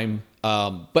that time.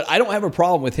 But I don't have a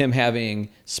problem with him having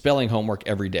spelling homework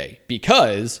every day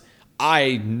because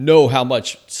I know how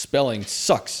much spelling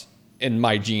sucks in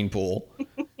my gene pool,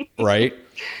 right?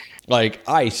 Like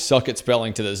I suck at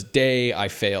spelling to this day. I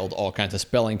failed all kinds of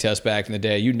spelling tests back in the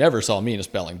day. You never saw me in a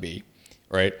spelling bee,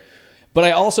 right? But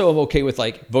I also am okay with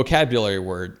like vocabulary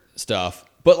word stuff,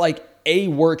 but like a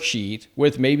worksheet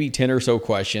with maybe 10 or so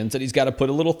questions that he's got to put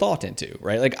a little thought into,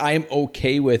 right? Like I am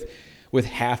okay with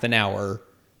half an hour,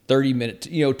 30 minutes,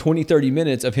 20, 30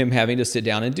 minutes of him having to sit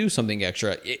down and do something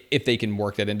extra. If they can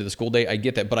work that into the school day, I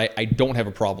get that. But I don't have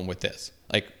a problem with this,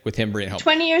 like with him bringing it home.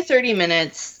 20 or 30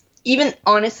 minutes, even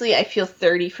honestly, I feel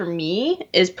 30 for me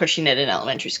is pushing it in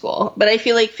elementary school. But I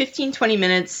feel like 15, 20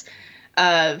 minutes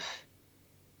of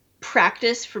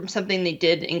practice from something they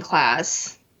did in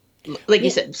class, like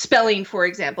you said, spelling, for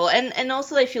example. And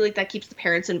also I feel like that keeps the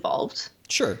parents involved.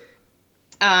 Sure.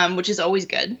 Which is always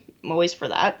good. I'm always for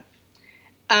that.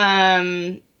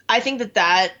 I think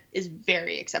that is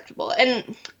very acceptable.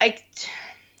 And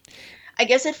I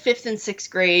guess at 5th and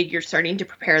 6th grade, you're starting to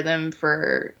prepare them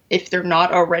for, if they're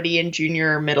not already in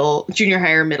junior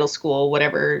high or middle school,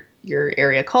 whatever your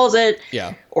area calls it.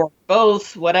 Yeah. Or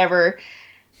both, whatever.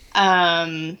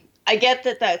 I get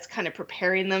that that's kind of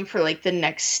preparing them for like the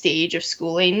next stage of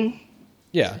schooling.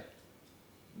 Yeah.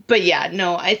 But yeah,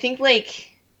 no, I think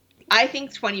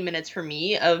 20 minutes for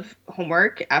me of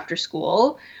homework after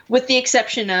school, with the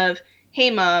exception of, hey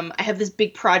mom, I have this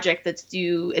big project that's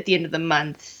due at the end of the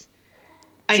month.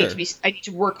 I need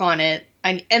to work on it.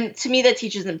 And to me, that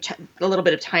teaches them a little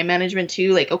bit of time management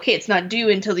too. Like, okay, it's not due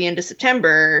until the end of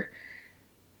September,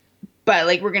 but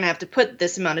like, we're going to have to put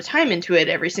this amount of time into it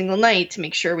every single night to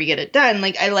make sure we get it done.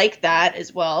 Like, I like that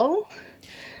as well.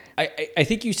 I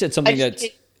think you said something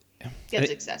it gets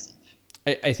excessive.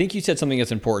 I think you said something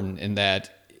that's important in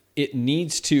that it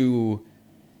needs to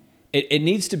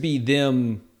be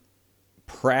them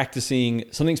practicing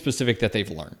something specific that they've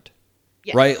learned,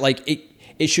 Yes. right? Like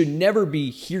it should never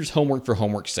be here's homework for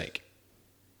homework's sake,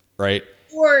 right?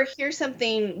 Or here's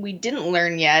something we didn't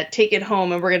learn yet, take it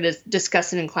home and we're going to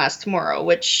discuss it in class tomorrow,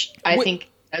 which I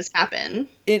think does happen.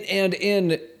 And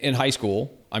in high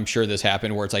school, I'm sure this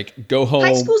happened where it's like, go home.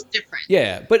 High school's different.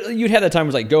 Yeah, but you'd have that time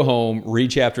where it's like, go home,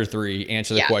 read chapter 3,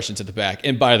 answer the questions at the back.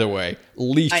 And by the way,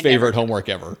 least favorite homework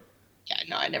ever. Yeah,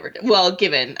 no, I never did. Well,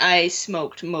 given I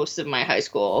smoked most of my high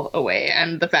school away,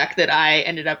 and the fact that I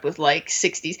ended up with like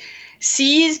 60s.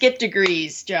 C's get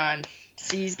degrees, John.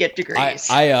 C's get degrees.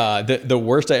 The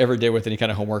worst I ever did with any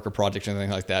kind of homework or project or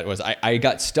anything like that was I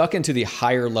got stuck into the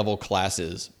higher level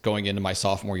classes going into my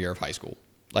sophomore year of high school.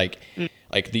 Like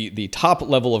the top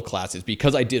level of classes,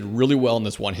 because I did really well in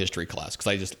this one history class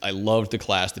because I loved the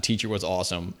class. The teacher was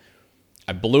awesome.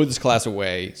 I blew this class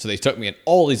away, so they took me in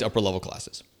all these upper level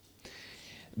classes.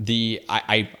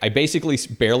 I basically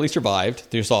barely survived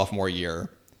through sophomore year.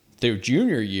 Through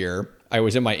junior year, I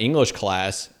was in my English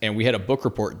class and we had a book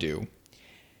report due.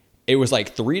 It was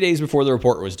like 3 days before the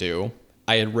report was due.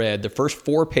 I had read the first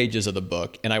 4 pages of the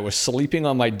book and I was sleeping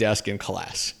on my desk in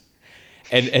class.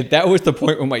 And that was the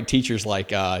point when my teacher's like,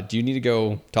 do you need to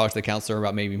go talk to the counselor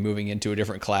about maybe moving into a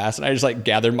different class? And I just like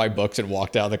gathered my books and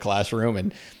walked out of the classroom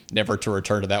and never to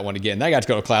return to that one again. And I got to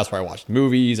go to class where I watched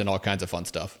movies and all kinds of fun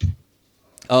stuff.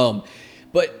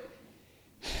 But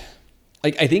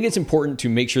like, I think it's important to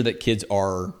make sure that kids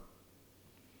are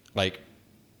like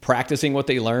practicing what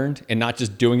they learned and not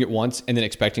just doing it once and then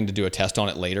expecting to do a test on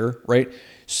it later. Right.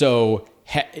 So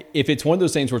if it's one of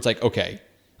those things where it's like, okay,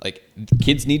 like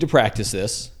kids need to practice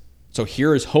this. So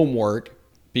here is homework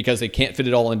because they can't fit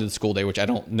it all into the school day, which I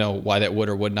don't know why that would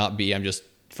or would not be. I'm just,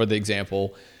 for the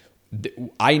example,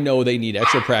 I know they need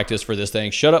extra practice for this thing.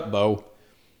 Shut up, Bo.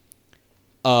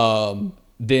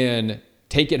 Then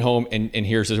take it home and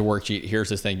here's this worksheet. Here's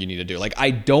this thing you need to do. Like,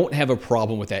 I don't have a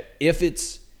problem with that. If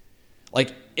it's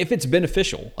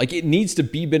beneficial, like it needs to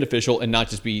be beneficial and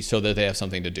not just be so that they have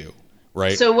something to do.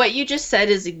 Right. So what you just said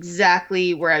is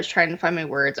exactly where I was trying to find my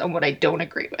words on what I don't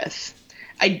agree with.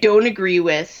 I don't agree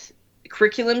with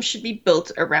curriculum should be built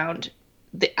around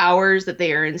the hours that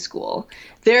they are in school.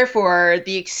 Therefore,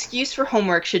 the excuse for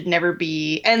homework should never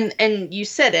be, and you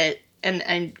said it, and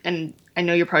I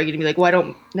know you're probably going to be like, well, I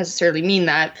don't necessarily mean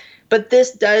that, but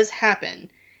this does happen.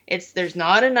 It's there's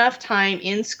not enough time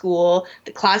in school.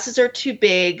 The classes are too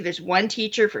big. There's one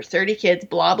teacher for 30 kids,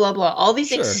 blah, blah, blah. All these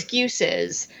Sure.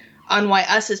 excuses on why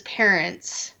us as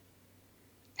parents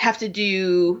have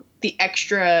to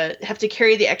have to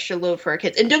carry the extra load for our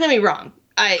kids. And don't get me wrong,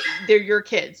 they're your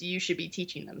kids. You should be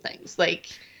teaching them things. Like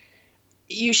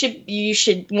you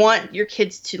should want your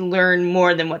kids to learn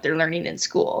more than what they're learning in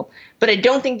school. But I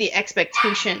don't think the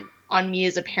expectation on me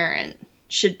as a parent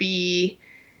should be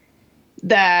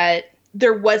that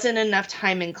there wasn't enough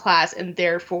time in class and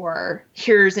therefore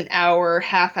here's an hour,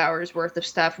 half hour's worth of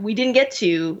stuff we didn't get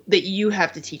to that you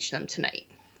have to teach them tonight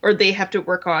or they have to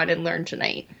work on and learn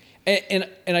tonight. And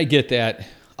I get that.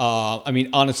 I mean,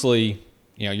 honestly,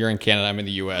 you're in Canada, I'm in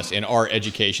the U.S., and our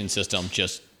education system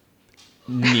just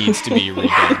needs to be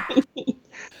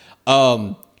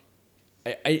redone.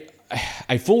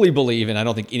 I fully believe, and I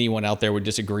don't think anyone out there would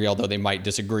disagree, although they might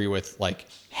disagree with like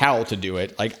how to do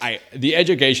it. Like the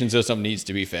education system needs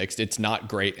to be fixed. It's not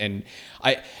great. And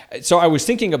so I was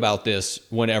thinking about this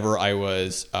whenever I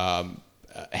was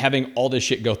having all this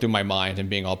shit go through my mind and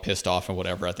being all pissed off and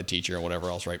whatever at the teacher and whatever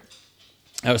else, right?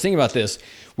 I was thinking about this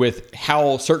with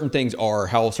how certain things are,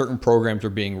 how certain programs are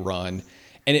being run.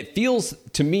 And it feels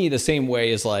to me the same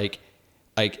way as like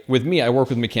with me, I work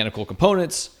with mechanical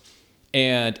components,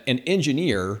 and an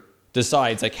engineer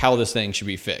decides like how this thing should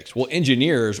be fixed. Well,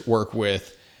 engineers work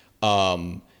with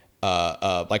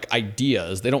like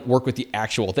ideas. They don't work with the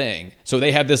actual thing. So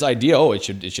they have this idea, oh, it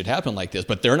should happen like this,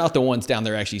 but they're not the ones down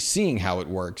there actually seeing how it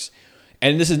works.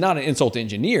 And this is not an insult to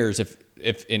engineers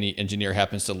if any engineer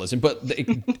happens to listen, but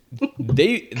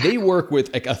they work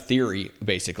with like a theory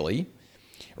basically,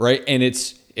 right? And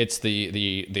it's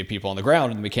the people on the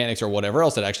ground and the mechanics or whatever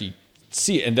else that actually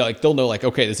see it, and they'll know like,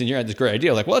 okay, this engineer had this great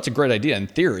idea. Like, well, that's a great idea in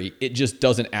theory. It just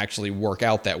doesn't actually work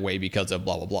out that way because of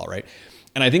blah, blah, blah, right?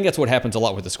 And I think that's what happens a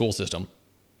lot with the school system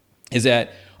is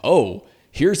that, oh,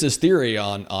 here's this theory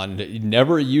on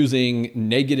never using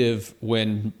negative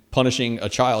when punishing a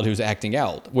child who's acting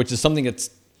out, which is something it's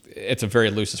a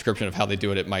very loose description of how they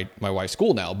do it at my wife's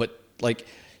school now. But like,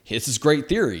 it's this great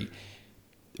theory,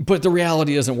 but the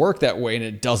reality doesn't work that way, and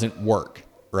it doesn't work,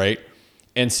 right?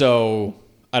 And so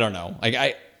I don't know. Like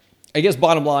I guess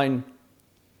bottom line,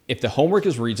 if the homework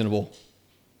is reasonable,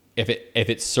 if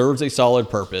it serves a solid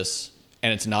purpose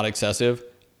and it's not excessive,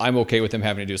 I'm okay with them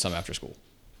having to do some after school.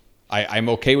 I'm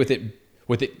okay with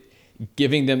it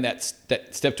giving them that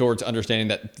step towards understanding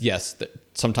that yes, that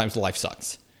sometimes life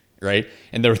sucks, right?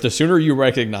 And the sooner you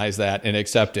recognize that and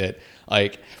accept it,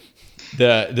 like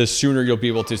the sooner you'll be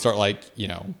able to start like,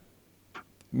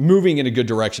 moving in a good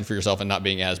direction for yourself and not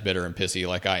being as bitter and pissy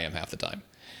like I am half the time.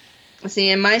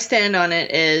 See, and my stand on it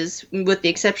is, with the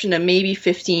exception of maybe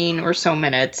 15 or so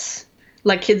minutes,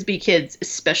 let kids be kids,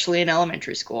 especially in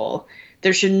elementary school.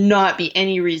 There should not be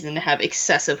any reason to have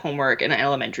excessive homework in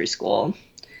elementary school.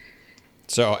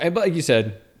 So, but like you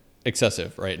said,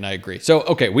 excessive, right? And I agree. So,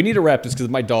 okay, we need to wrap this because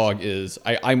my dog is,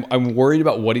 I'm worried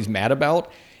about what he's mad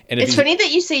about. And it's funny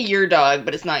that you say your dog,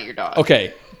 but it's not your dog.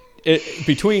 Okay.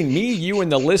 Between me, you,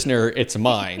 and the listener, it's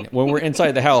mine. When we're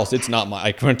inside the house, it's not mine.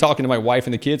 Like when I'm talking to my wife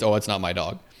and the kids, oh, it's not my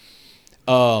dog.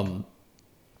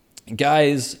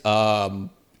 Guys,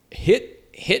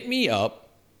 hit me up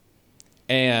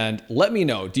and let me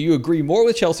know. Do you agree more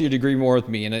with Chelsea or do you agree more with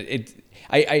me? And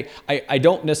I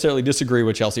don't necessarily disagree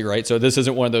with Chelsea, right? So this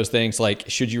isn't one of those things like,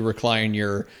 should you recline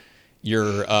your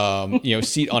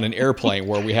seat on an airplane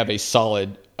where we have a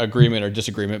solid agreement or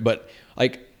disagreement? But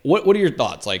like, what are your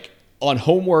thoughts like on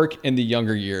homework in the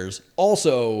younger years?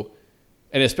 Also,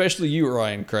 and especially you,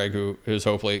 Ryan Craig, who's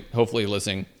hopefully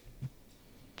listening.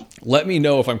 Let me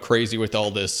know if I'm crazy with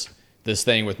all this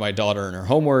thing with my daughter and her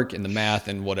homework and the math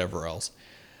and whatever else.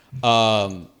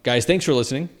 Guys, thanks for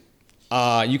listening.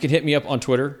 You can hit me up on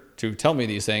Twitter to tell me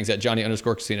these things at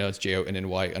Johnny_Casino. It's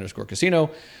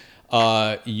JONNY_Casino.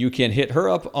 You can hit her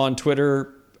up on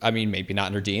Twitter. I mean, maybe not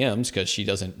in her DMs because she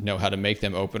doesn't know how to make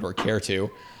them open or care to.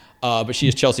 But she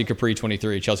is Chelsea Capri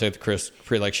 23, Chelsea with Chris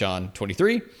Capri like Sean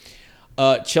 23.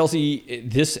 Chelsea,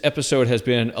 this episode has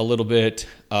been a little bit,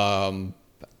 I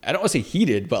don't want to say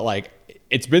heated, but like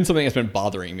it's been something that's been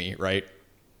bothering me, right?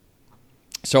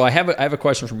 So I have a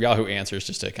question from Yahoo Answers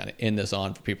just to kind of end this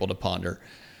on for people to ponder.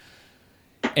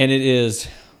 And it is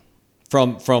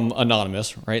from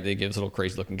Anonymous, right? They give us a little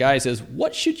crazy looking guy. It says,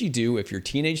 what should you do if your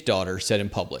teenage daughter said in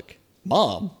public,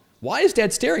 Mom, why is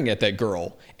Dad staring at that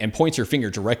girl? And points her finger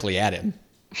directly at him.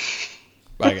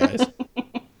 Bye, guys.